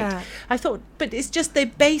tonight. Yeah. I thought, but it's just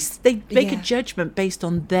they make a judgment based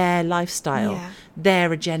on their lifestyle,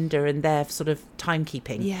 their agenda and their sort of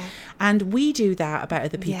timekeeping. Yeah. And we do that about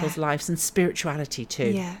other people's lives and spirituality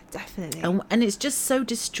too. Yeah, definitely. And it's just so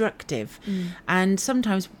destructive. And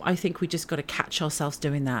sometimes I think we just got to catch ourselves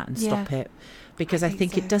doing that and stop it. Because I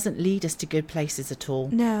think it doesn't lead us to good places at all.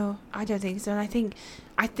 No, I don't think so. And I think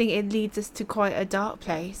it leads us to quite a dark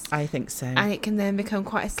place. I think so. And it can then become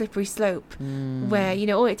quite a slippery slope where, you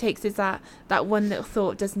know, all it takes is that one little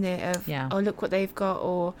thought, doesn't it, of, oh, look what they've got,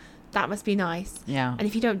 or that must be nice. Yeah. And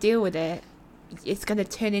if you don't deal with it, it's going to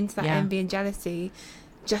turn into that envy and jealousy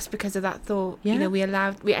just because of that thought. You know, we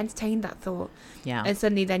entertained that thought. Yeah. And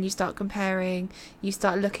suddenly then you start comparing, you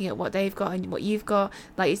start looking at what they've got and what you've got.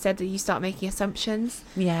 Like you said, that you start making assumptions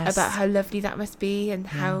about how lovely that must be and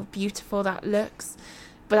how beautiful that looks.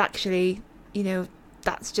 But actually, you know,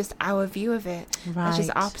 that's just our view of it. Right. That's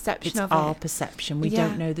just our perception of it. It's our perception. We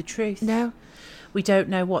don't know the truth. No. We don't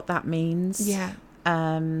know what that means. Yeah.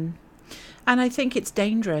 And I think it's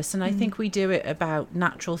dangerous, and I think we do it about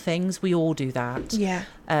natural things. We all do that. Yeah.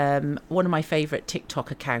 One of my favourite TikTok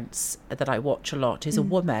accounts that I watch a lot is a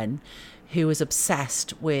woman who is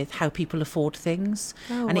obsessed with how people afford things,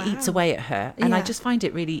 and it eats away at her. And I just find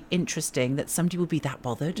it really interesting that somebody would be that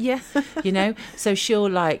bothered. Yeah. You know, so she'll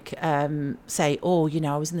like say, you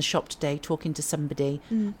know, I was in the shop today talking to somebody,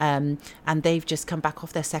 and they've just come back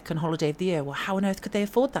off their second holiday of the year. Well, how on earth could they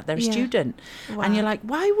afford that? They're a student. Wow. And you're like,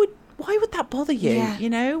 why would that bother you? Yeah. You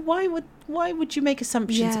know, why would you make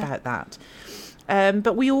assumptions about that?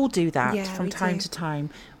 But we all do that from we time do. to time.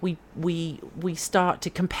 We start to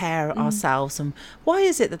compare ourselves, and why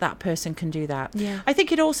is it that person can do that? Yeah. I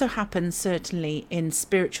think it also happens certainly in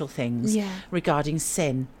spiritual things regarding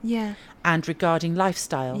sin and regarding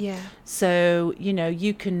lifestyle. Yeah. So,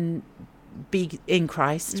 you can be in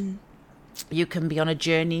Christ, you can be on a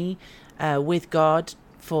journey with God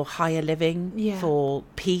for higher living, for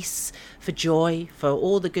peace, for joy, for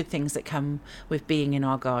all the good things that come with being in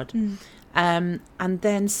our God. And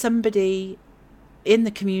then somebody in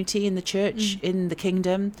the community, in the church, in the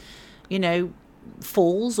kingdom,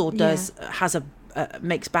 falls or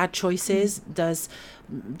makes bad choices,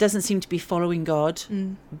 doesn't seem to be following God,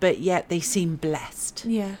 but yet they seem blessed.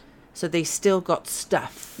 Yeah. So they still got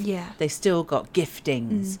stuff. Yeah. They still got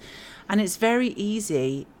giftings. And it's very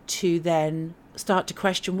easy to then start to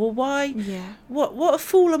question, well, why? Yeah. What a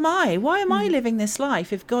fool am I? Why am I living this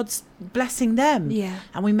life if God's blessing them? Yeah.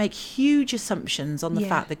 And we make huge assumptions on the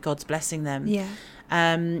fact that God's blessing them. Yeah.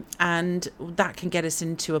 And that can get us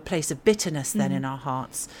into a place of bitterness then in our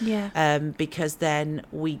hearts. Yeah. Because then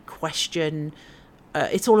we question.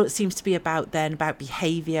 It's all it seems to be about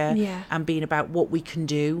behaviour and being about what we can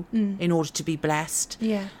do in order to be blessed.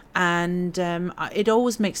 Yeah. And it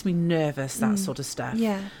always makes me nervous, that sort of stuff.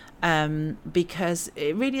 Yeah. Because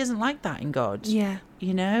it really isn't like that in God. Yeah.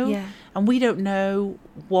 Yeah. And we don't know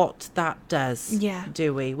what that does,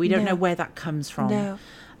 do we? We don't know where that comes from. No,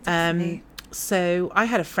 definitely. So I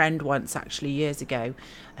had a friend once, actually, years ago,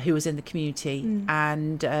 who was in the community,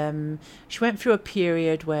 and she went through a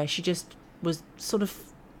period where she just was sort of,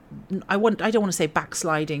 I don't want to say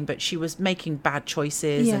backsliding, but she was making bad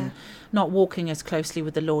choices and not walking as closely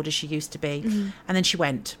with the Lord as she used to be. And then she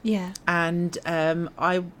went. Yeah. And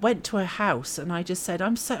I went to her house and I just said,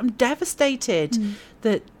 I'm devastated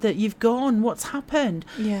that you've gone. What's happened?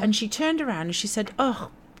 Yeah. And she turned around and she said,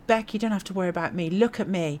 oh, Beck, you don't have to worry about me. Look at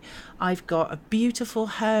me. I've got a beautiful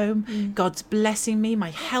home. God's blessing me. My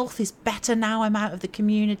health is better now. I'm out of the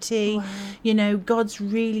community. Wow. God's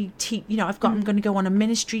really, I'm going to go on a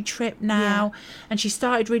ministry trip now. And she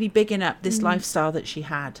started really bigging up this lifestyle that she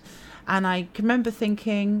had. And I can remember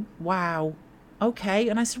thinking, wow, okay.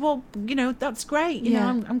 And I said, well, that's great.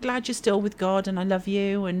 I'm glad you're still with God and I love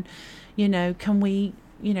you. And, can we,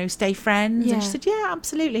 stay friends? Yeah. And she said, yeah,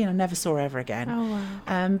 absolutely. And I never saw her ever again. Oh,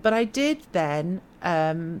 wow. But I did then,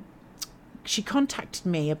 she contacted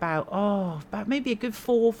me about maybe a good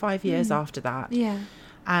 4 or 5 years after that. Yeah.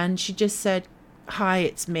 And she just said, hi,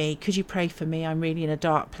 it's me. Could you pray for me? I'm really in a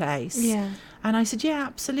dark place. Yeah. And I said, yeah,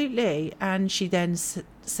 absolutely. And she then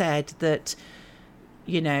said that,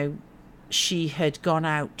 she had gone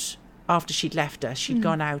out after she'd left us. She'd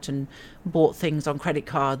gone out and bought things on credit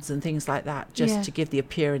cards and things like that just to give the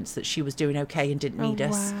appearance that she was doing okay and didn't need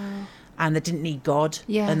us. Wow. And that didn't need God.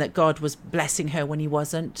 Yeah. And that God was blessing her when he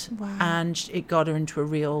wasn't. Wow. And it got her into a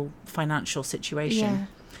real financial situation. Yeah.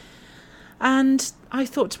 And I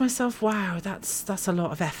thought to myself, wow, that's a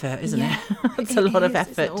lot of effort, isn't it? That's a lot of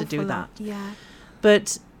effort to do that. Yeah.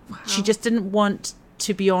 But she just didn't want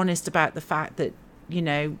to be honest about the fact that,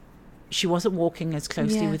 she wasn't walking as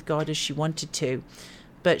closely with God as she wanted to.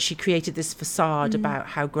 But she created this facade about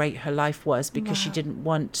how great her life was because she didn't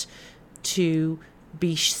want to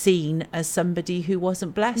be seen as somebody who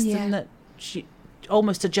wasn't blessed, and that she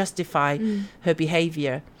almost to justify her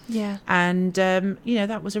behaviour. Yeah. And,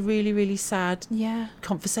 that was a really, really sad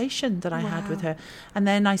conversation that I had with her. And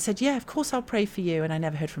then I said, yeah, of course I'll pray for you. And I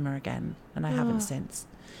never heard from her again. And I haven't since.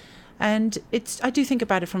 And I do think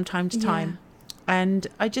about it from time to time. And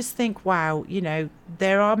I just think, wow,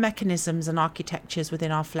 there are mechanisms and architectures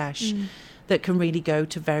within our flesh that can really go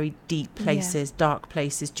to very deep places, dark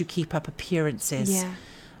places, to keep up appearances,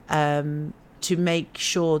 to make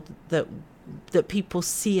sure that people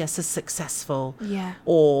see us as successful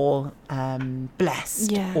or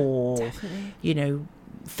blessed or, definitely.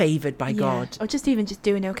 favoured by God. Or just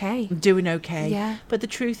doing okay. Doing okay. Yeah. But the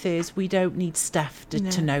truth is, we don't need stuff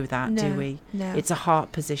to know that, do we? No. It's a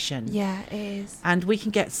heart position. Yeah, it is. And we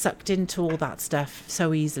can get sucked into all that stuff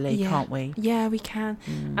so easily, can't we? Yeah, we can.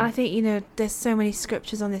 And I think, there's so many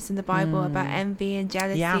scriptures on this in the Bible about envy and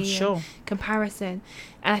jealousy and comparison.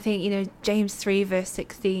 And I think, James 3 verse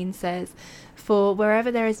 16 says, for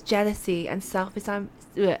wherever there is jealousy and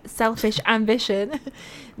selfish ambition,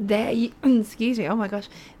 there you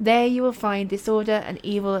will find disorder and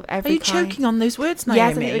evil of every kind. Are you choking on those words, Naomi?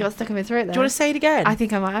 Yes, I think they got stuck in my throat there. Do you want to say it again? I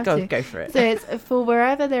think I might have to. Go for it. So it's, for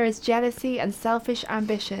wherever there is jealousy and selfish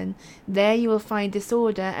ambition, there you will find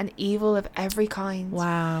disorder and evil of every kind.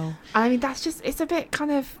 Wow. I mean, that's just, it's a bit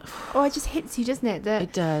kind of, it just hits you, doesn't it? That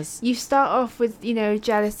it does. You start off with,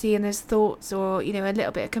 jealousy and those thoughts or, a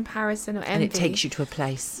little bit of comparison or envy. And it takes you to a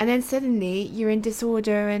place. And then suddenly you're in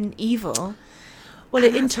disorder and evil. Well,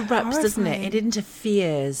 it interrupts, doesn't it? It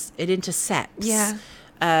interferes. It intercepts. Yeah.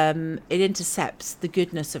 It intercepts the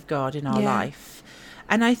goodness of God in our life.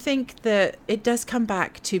 And I think that it does come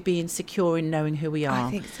back to being secure in knowing who we are.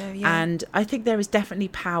 I think so, yeah. And I think there is definitely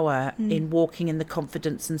power in walking in the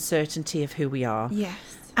confidence and certainty of who we are. Yes.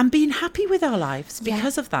 And being happy with our lives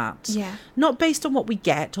because of that. Yeah. Not based on what we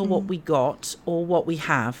get or what we got or what we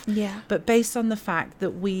have. Yeah. But based on the fact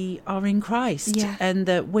that we are in Christ. Yeah. And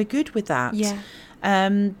that we're good with that. Yeah.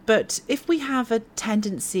 But if we have a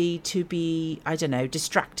tendency to be, I don't know,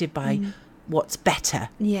 distracted by what's better.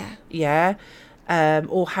 Yeah. Yeah.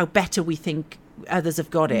 Or how better we think others have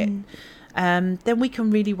got it. Then we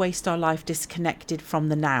can really waste our life disconnected from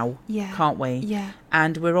the now, can't we? Yeah.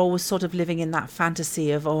 And we're always sort of living in that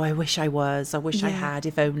fantasy of, I wish I was, I wish I had,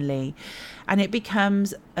 if only. And it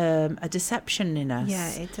becomes a deception in us.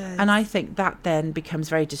 Yeah, it does. And I think that then becomes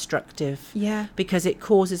very destructive. Yeah. Because it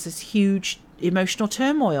causes this huge emotional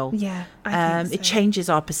turmoil. Yeah, I think so. It changes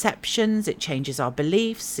our perceptions, it changes our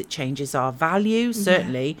beliefs, it changes our values,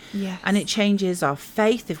 certainly. Yes. And it changes our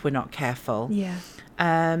faith if we're not careful. Yeah.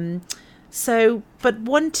 But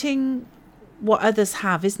wanting what others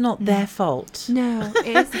have is not their fault. No,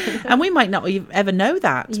 it isn't. And we might not ever know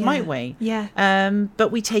that, might we? Yeah.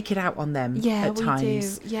 But we take it out on them at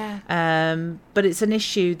times. Do. Yeah. But it's an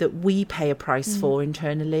issue that we pay a price for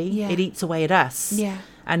internally. Yeah. It eats away at us. Yeah.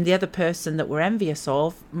 And the other person that we're envious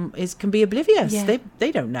of can be oblivious. Yeah.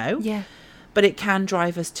 They don't know. Yeah. But it can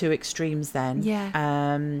drive us to extremes then. Yeah.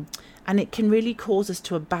 And it can really cause us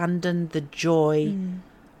to abandon the joy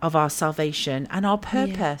of our salvation and our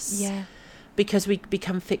purpose. Yeah. Because we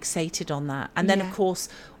become fixated on that. And then, of course,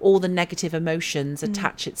 all the negative emotions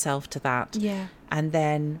attach itself to that. Yeah. And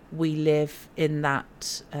then we live in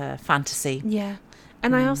that fantasy. Yeah.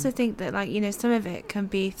 And I also think that, some of it can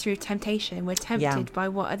be through temptation. We're tempted by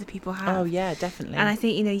what other people have. Oh, yeah, definitely. And I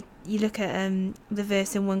think, you look at the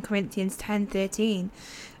verse in 1 Corinthians 10:13,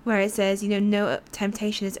 where it says, no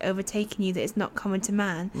temptation has overtaken you that is not common to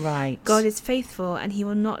man. Right. God is faithful and he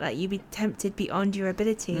will not let you be tempted beyond your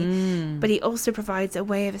ability, but he also provides a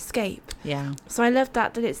way of escape. Yeah. So I love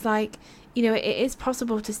that it's like, it is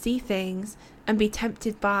possible to see things and be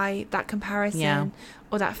tempted by that comparison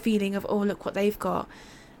or that feeling of, oh, look what they've got.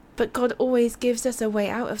 But God always gives us a way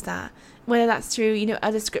out of that. Whether that's through,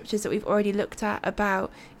 other scriptures that we've already looked at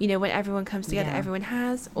about, when everyone comes together, everyone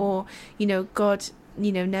has, or, God,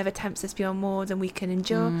 never tempts us beyond more than we can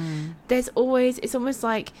endure. There's always, it's almost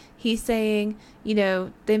like he's saying,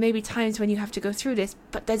 there may be times when you have to go through this,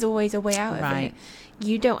 but there's always a way out of it.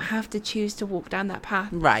 You don't have to choose to walk down that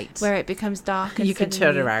path where it becomes dark. And you can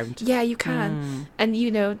turn around. Yeah, you can. And,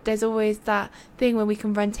 there's always that thing where we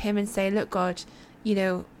can run to him and say, look, God,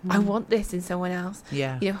 I want this in someone else.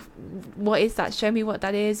 Yeah. What is that? Show me what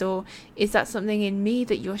that is. Or is that something in me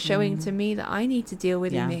that you're showing to me that I need to deal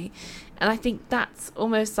with in me? And I think that's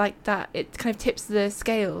almost like that. It kind of tips the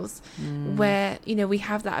scales where, we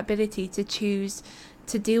have that ability to choose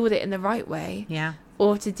to deal with it in the right way. Yeah.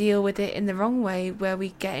 Or to deal with it in the wrong way, where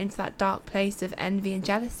we get into that dark place of envy and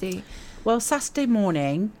jealousy. Well, Saturday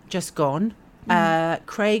morning, just gone,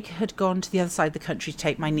 Craig had gone to the other side of the country to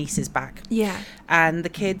take my nieces back. Yeah. And the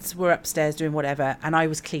kids were upstairs doing whatever, and I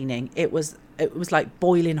was cleaning. It was like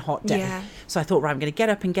boiling hot day. Yeah. So I thought, right, I'm going to get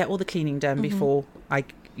up and get all the cleaning done before I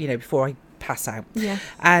pass out. Yeah.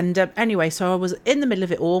 And anyway, so I was in the middle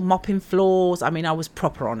of it all, mopping floors. I mean, I was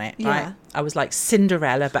proper on it, right? Yeah. I was like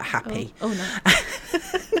Cinderella, but happy. Oh no.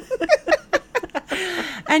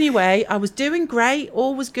 Anyway, I was doing great.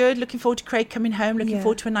 All was good. Looking forward to Craig coming home. Looking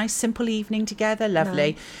forward to a nice, simple evening together.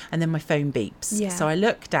 Lovely. Nice. And then my phone beeps. Yeah. So I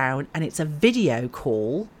look down and it's a video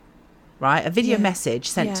call, right? A video message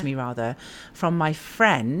sent to me, rather, from my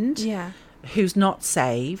friend who's not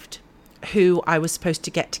saved, who I was supposed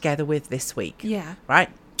to get together with this week. Yeah.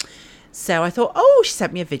 Right? So I thought, she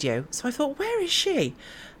sent me a video. So I thought, where is she?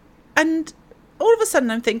 And all of a sudden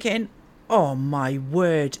I'm thinking, oh my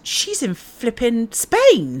word, she's in flipping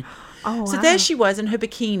Spain. Oh, wow. So there she was in her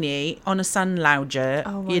bikini on a sun lounger,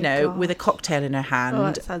 gosh, with a cocktail in her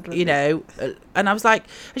hand, and I was like,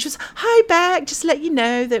 and she was, hi Beck, just to let you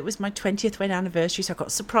know that it was my 20th wedding anniversary, so I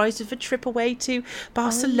got surprised with a trip away to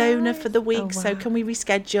Barcelona for the week, so can we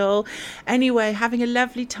reschedule? Anyway, having a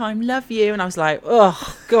lovely time, love you. And I was like,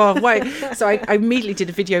 oh God, wait. So I immediately did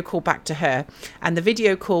a video call back to her, and the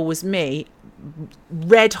video call was me,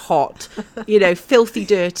 red hot, filthy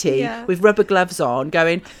dirty, with rubber gloves on,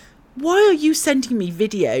 going, why are you sending me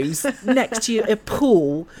videos next to a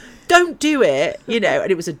pool? Don't do it, And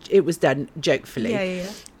it was done jokefully.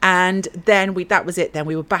 And then that was it. Then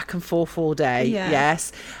we were back and forth all day. Yeah.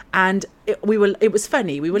 Yes. And it was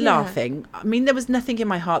funny. We were laughing. I mean, there was nothing in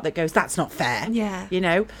my heart that goes, that's not fair. Yeah. You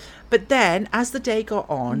know? But then as the day got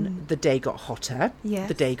on, the day got hotter. Yes.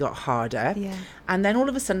 The day got harder. Yeah. And then all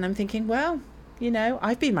of a sudden I'm thinking, well, you know,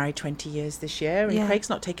 I've been married 20 years this year, and Craig's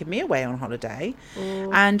not taken me away on holiday.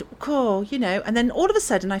 Ooh. And cool, you know, and then all of a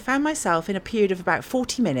sudden I found myself in a period of about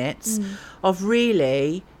 40 minutes of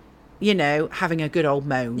really, you know, having a good old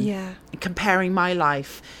moan. Yeah. Comparing my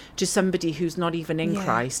life to somebody who's not even in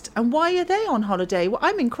Christ. And why are they on holiday? Well,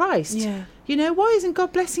 I'm in Christ. Yeah. You know, why isn't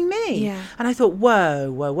God blessing me? Yeah. And I thought,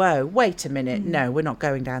 whoa, wait a minute. No, we're not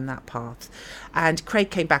going down that path. And Craig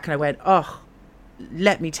came back and I went, oh,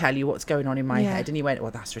 let me tell you what's going on in my head. And he went,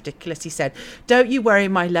 well, that's ridiculous. He said, don't you worry,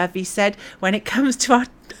 my love. He said, when it comes to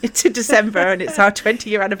December and it's our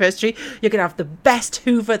 20-year anniversary, you're going to have the best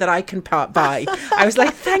Hoover that I can buy. I was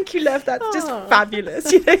like, thank you, love. That's just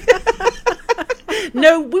fabulous. You know?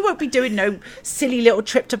 No, we won't be doing no silly little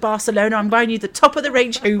trip to Barcelona. I'm buying you the top of the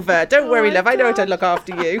range Hoover. Don't worry, love. I know how to look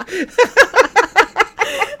after you.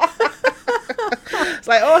 It's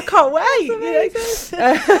like, oh, I can't wait. You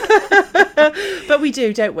know? But we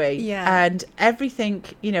do, don't we? Yeah. And everything,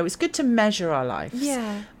 you know, it's good to measure our lives.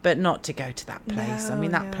 Yeah. But not to go to that place. No, I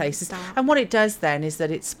mean, that place is... stop. And what it does then is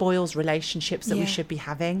that it spoils relationships that we should be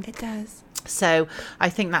having. It does. So I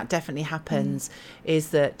think that definitely happens, is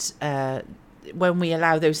that... when we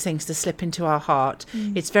allow those things to slip into our heart,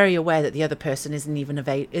 it's very aware that the other person isn't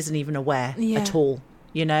even aware at all.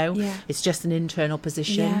 You know, it's just an internal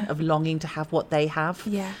position of longing to have what they have.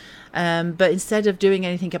 Yeah. But instead of doing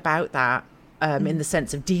anything about that, in the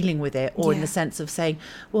sense of dealing with it, or in the sense of saying,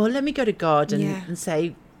 well, let me go to God and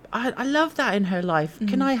say, I love that in her life.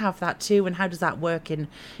 Can I have that too? And how does that work in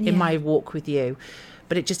my walk with you?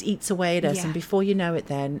 But it just eats away at us, and before you know it,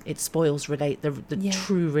 then it spoils the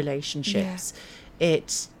true relationships.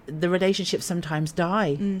 The relationships sometimes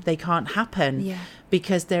die. They can't happen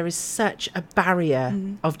because there is such a barrier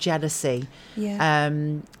of jealousy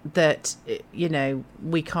that, you know,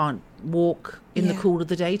 we can't walk in the cool of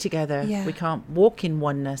the day together. We can't walk in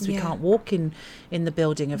oneness. We can't walk in the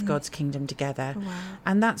building of God's kingdom together. Wow.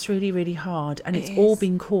 And that's really, really hard. And it's all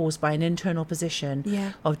been caused by an internal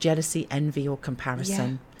position of jealousy, envy or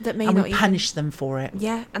comparison. That may and not we punish them for it.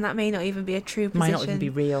 Yeah, and that may not even be a true position. Might not even be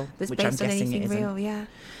real, that's which based I'm on guessing it anything isn't. real,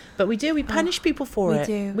 But we do. We punish people for it.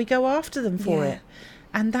 do. We go after them for it.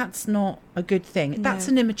 And that's not a good thing. That's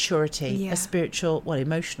an immaturity, a spiritual,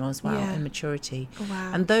 emotional as well, immaturity.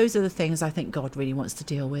 Wow. And those are the things I think God really wants to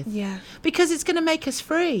deal with. Yeah. Because it's going to make us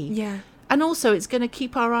free. Yeah. And also it's going to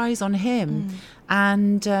keep our eyes on Him.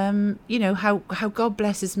 And, you know, how God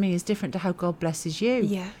blesses me is different to how God blesses you.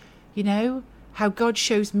 Yeah. You know, how God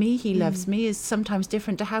shows me He loves me is sometimes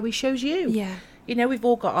different to how He shows you. Yeah. You know, we've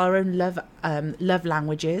all got our own love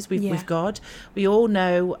languages with God. We all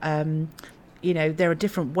know, you know, there are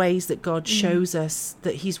different ways that God shows us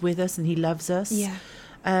that He's with us and He loves us. Yeah.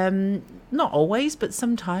 Not always, but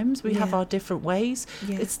sometimes we have our different ways.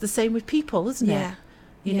 Yeah. It's the same with people, isn't it?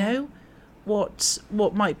 You know, what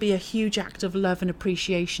might be a huge act of love and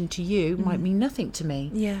appreciation to you might mean nothing to me.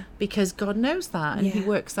 Yeah. Because God knows that, and He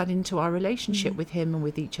works that into our relationship with Him and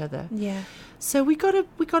with each other. Yeah. So we gotta.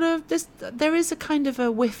 There is a kind of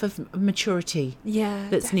a whiff of maturity.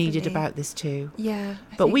 That's needed about this too. Yeah.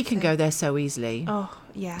 But we can go there so easily. Oh,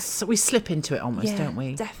 yeah. So we slip into it almost, don't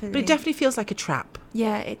we? Definitely. But it definitely feels like a trap.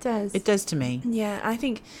 Yeah, it does. It does to me. Yeah, I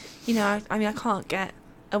think, you know, I mean, I can't get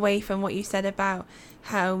away from what you said about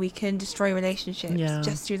how we can destroy relationships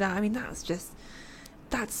just through that. I mean,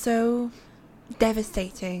 that's so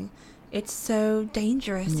devastating. It's so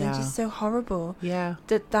dangerous and just so horrible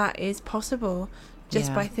that is possible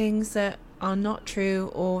just by things that are not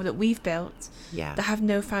true or that we've built that have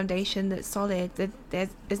no foundation that's solid, that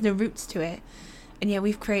there's no roots to it, and yet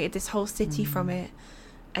we've created this whole city from it,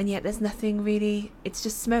 and yet there's nothing really, it's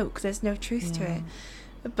just smoke, there's no truth to it.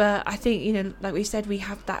 But I think, you know, like we said, we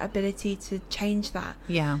have that ability to change that.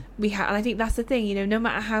 We have, and I think that's the thing, you know, no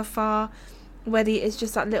matter how far, whether it's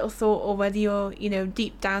just that little thought or whether you're, you know,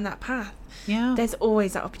 deep down that path, there's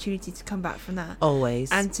always that opportunity to come back from that.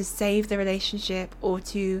 Always. And to save the relationship, or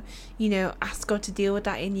to, you know, ask God to deal with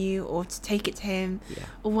that in you, or to take it to Him,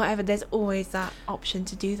 or whatever. There's always that option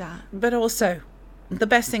to do that. But also, the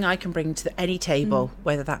best thing I can bring to any table,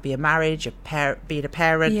 whether that be a marriage, being a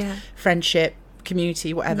parent, friendship,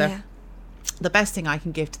 community, whatever, the best thing I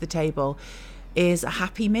can give to the table is a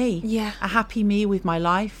happy me. A happy me with my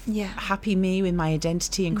life. A happy me with my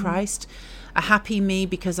identity in Christ. A happy me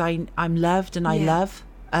because I'm loved and I love.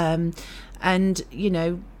 And, you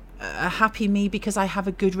know, a happy me because I have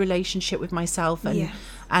a good relationship with myself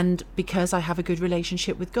and because I have a good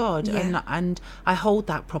relationship with God, and I hold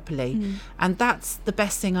that properly, and that's the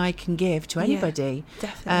best thing I can give to anybody.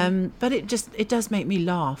 Definitely. But it does make me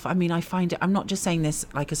laugh. I mean, I find it. I'm not just saying this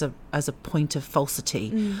like as a point of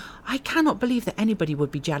falsity. I cannot believe that anybody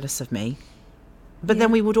would be jealous of me. But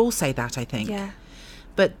then we would all say that, I think. Yeah.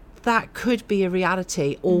 But that could be a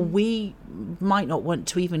reality, or we might not want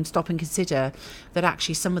to even stop and consider that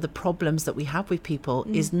actually some of the problems that we have with people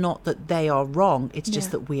is not that they are wrong, it's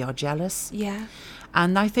just that we are jealous. Yeah.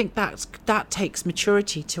 And I think that takes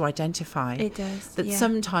maturity to identify. It does. That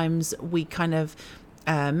sometimes we kind of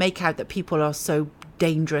make out that people are so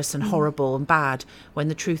dangerous and horrible and bad, when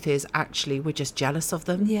the truth is actually we're just jealous of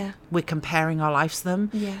them. Yeah. We're comparing our lives to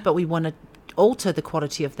them, Yeah. but we want to alter the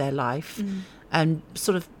quality of their life and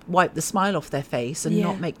sort of wipe the smile off their face and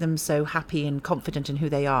not make them so happy and confident in who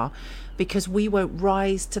they are, because we won't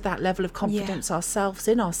rise to that level of confidence ourselves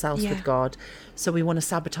with God. So we want to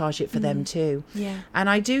sabotage it for them too. Yeah. And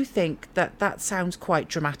I do think that sounds quite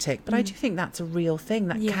dramatic, but I do think that's a real thing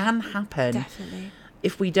that can happen. Definitely.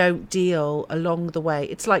 If we don't deal along the way.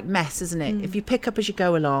 It's like mess, isn't it? If you pick up as you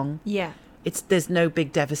go along, there's no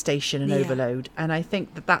big devastation and overload. And I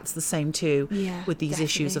think that's the same too with these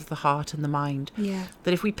issues of the heart and the mind. Yeah.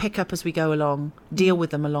 That if we pick up as we go along, deal with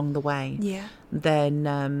them along the way,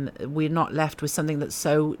 then we're not left with something that's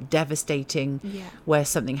so devastating where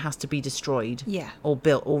something has to be destroyed or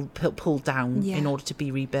built or pulled down in order to be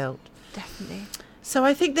rebuilt. Definitely. So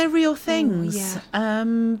I think they're real things.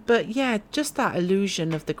 But just that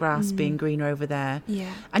illusion of the grass being greener over there.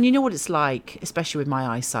 Yeah. And you know what it's like, especially with my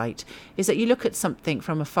eyesight, is that you look at something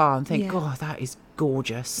from afar and think, oh, that is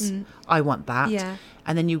gorgeous. I want that. Yeah.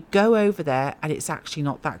 And then you go over there and it's actually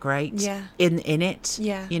not that great in it.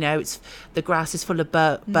 Yeah. You know, the grass is full of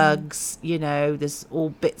bugs, you know, there's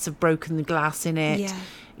all bits of broken glass in it. Yeah.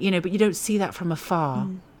 You know, but you don't see that from afar.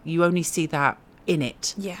 You only see that in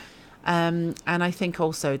it. Yeah. And I think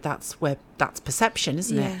also that's perception,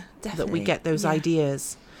 isn't it? Definitely. That we get those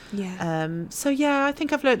ideas. Yeah. So I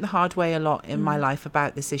think I've learned the hard way a lot in my life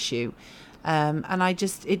about this issue. And I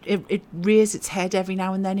just, it rears its head every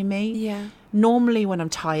now and then in me. Yeah. Normally when I'm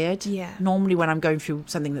tired. Yeah. Normally when I'm going through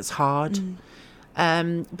something that's hard.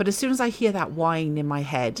 But as soon as I hear that whine in my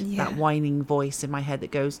head, that whining voice in my head that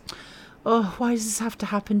goes, oh, why does this have to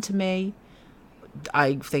happen to me?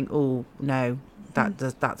 I think, oh, no.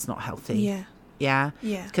 That's not healthy. Yeah.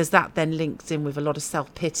 Because that then links in with a lot of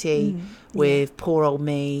self-pity, with poor old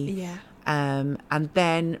me. And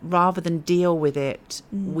then rather than deal with it,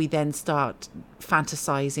 we then start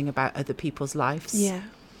fantasizing about other people's lives.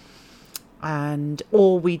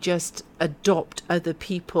 Or we just adopt other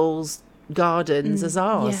people's gardens as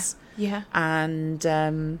ours. And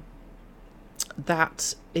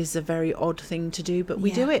that is a very odd thing to do, but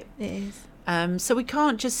we do it. It is. So we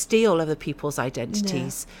can't just steal other people's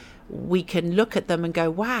identities. No. We can look at them and go,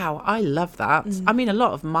 wow, I love that. I mean, a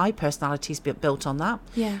lot of my personality is built on that.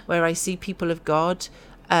 Where I see people of God,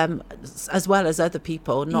 as well as other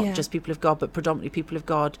people, not just people of God, but predominantly people of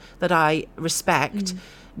God that I respect,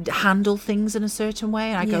 handle things in a certain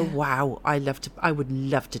way. And I go, wow, I would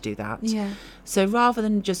love to do that. So rather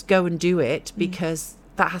than just go and do it, because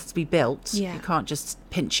that has to be built, you can't just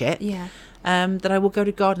pinch it. That I will go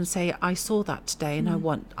to God and say, I saw that today and I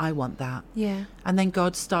want that. And then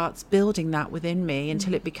God starts building that within me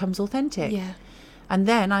until it becomes authentic. And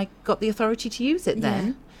then I got the authority to use it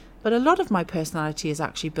then. But a lot of my personality is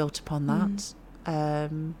actually built upon that.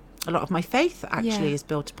 A lot of my faith actually is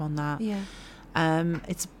built upon that.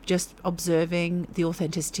 It's just observing the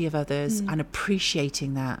authenticity of others and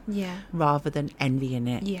appreciating that rather than envying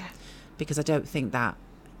it. Because I don't think that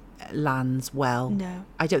lands well. No.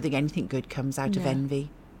 I don't think anything good comes out of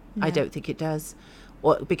envy. I don't think it does.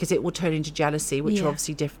 Or because it will turn into jealousy, which are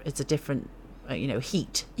obviously it's a different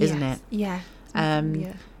heat, isn't it?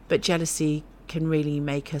 But jealousy can really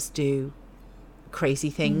make us do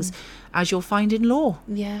crazy things, as you'll find in law.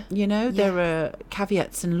 There are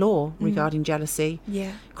caveats in law regarding jealousy,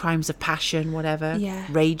 crimes of passion, whatever,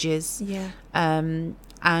 rages,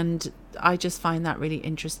 and I just find that really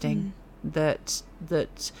interesting. That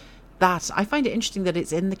I find it interesting that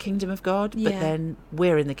it's in the kingdom of God, but then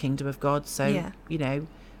we're in the kingdom of God, so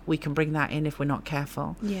we can bring that in if we're not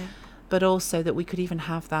careful. But also that we could even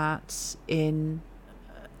have that in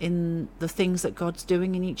the things that God's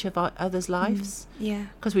doing in each of our others' lives.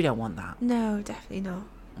 Because we don't want that. No, definitely not.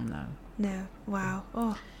 No. Wow.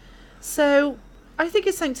 Oh. So I think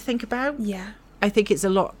it's something to think about. I think it's a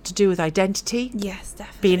lot to do with identity. Yes,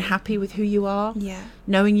 definitely. Being happy with who you are.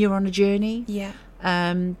 Knowing you're on a journey.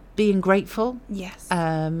 being grateful. Yes.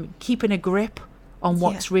 Keeping a grip on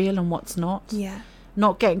what's real and what's not. Yeah.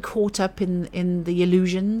 Not getting caught up in the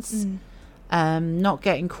illusions. Not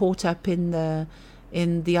getting caught up in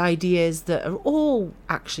the ideas that are all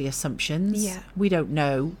actually assumptions. Yeah. We don't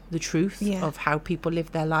know the truth of how people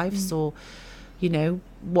live their lives or,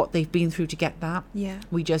 what they've been through to get that. Yeah.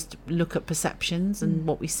 We just look at perceptions and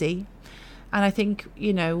what we see. And I think,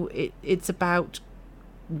 it's about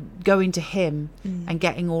going to him and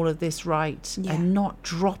getting all of this right and not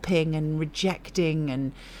dropping and rejecting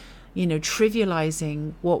and,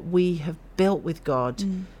 trivializing what we have built with God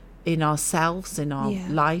in ourselves, in our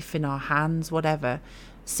life, in our hands, whatever,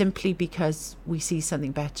 simply because we see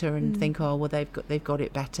something better and think, oh, well, they've got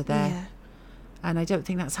it better there. Yeah. And I don't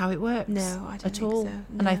think that's how it works. No, I don't at think all. so. No.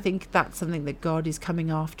 And I think that's something that God is coming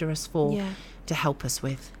after us for, to help us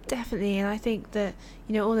with. Definitely. And I think that,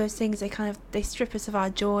 all those things, they strip us of our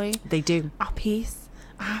joy. They do. Our peace,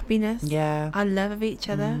 our happiness, our love of each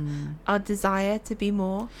other, our desire to be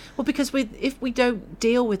more. Well, because if we don't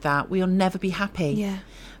deal with that, we'll never be happy. Yeah.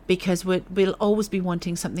 Because we'll always be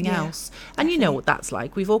wanting something else. And definitely. You know what that's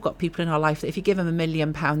like. We've all got people in our life that if you give them £1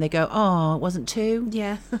 million, they go, oh, it wasn't 2.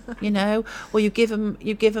 Yeah. Or you give them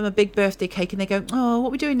a big birthday cake and they go, oh, what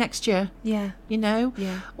are we doing next year? Yeah.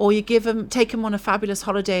 Yeah. Or you take them on a fabulous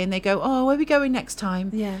holiday and they go, oh, where are we going next time?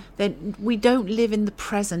 Yeah. Then we don't live in the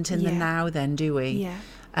present, in the now then, do we?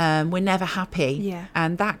 Yeah. We're never happy. Yeah.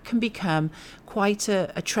 And that can become quite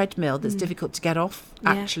a treadmill that's difficult to get off,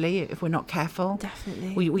 actually, if we're not careful.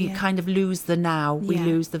 Definitely. We kind of lose the now. We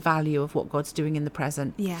lose the value of what God's doing in the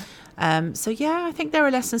present. Yeah. So, I think there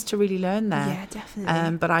are lessons to really learn there. Yeah,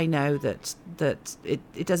 definitely. But I know that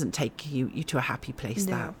it doesn't take you to a happy place.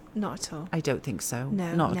 No, not at all. I don't think so.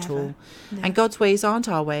 No, not never. at all. No. And God's ways aren't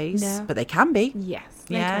our ways, but they can be. Yes.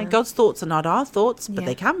 Yeah, God's thoughts are not our thoughts, but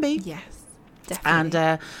they can be. Yes. Definitely.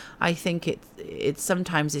 And I think it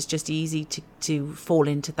sometimes it's just easy to fall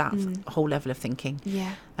into that whole level of thinking.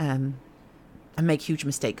 Yeah. And make huge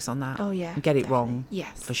mistakes on that. Oh, yeah. And get it definitely. wrong.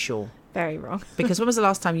 Yes. For sure. Very wrong. Because when was the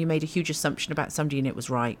last time you made a huge assumption about somebody and it was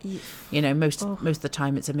right? Yeah. Most of the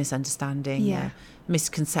time it's a misunderstanding,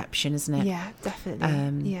 misconception, isn't it? Yeah,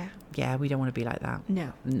 definitely. Yeah, we don't want to be like that.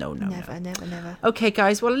 No. Never. Okay,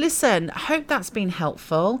 guys. Well, listen, I hope that's been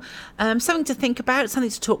helpful. Something to think about, something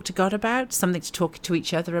to talk to God about, something to talk to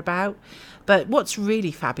each other about. But what's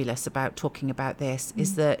really fabulous about talking about this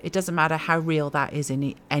is that it doesn't matter how real that is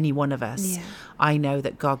in any one of us. Yeah. I know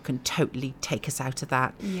that God can totally take us out of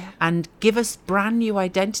that and give us brand new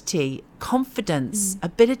identity, confidence,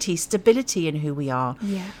 ability, stability in who we are.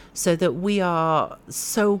 Yeah. So that we are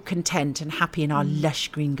so content and happy in our lush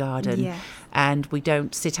green garden. Yeah. And we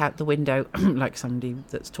don't sit out the window like somebody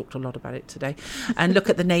that's talked a lot about it today and look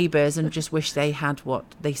at the neighbours and just wish they had what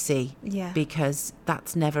they see. Yeah. Because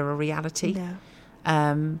that's never a reality. No.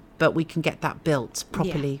 But we can get that built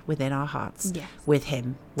properly within our hearts with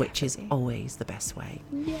him, which is always the best way.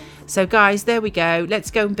 Yeah. So guys, there we go.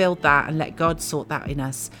 Let's go and build that and let God sort that in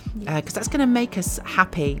us, because that's going to make us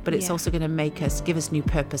happy, but it's also going to give us new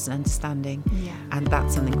purpose and understanding. Yeah. And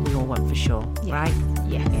that's something we all want for sure, right?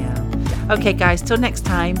 Yeah. Okay guys, till next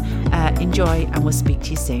time, enjoy and we'll speak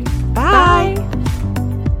to you soon. Bye.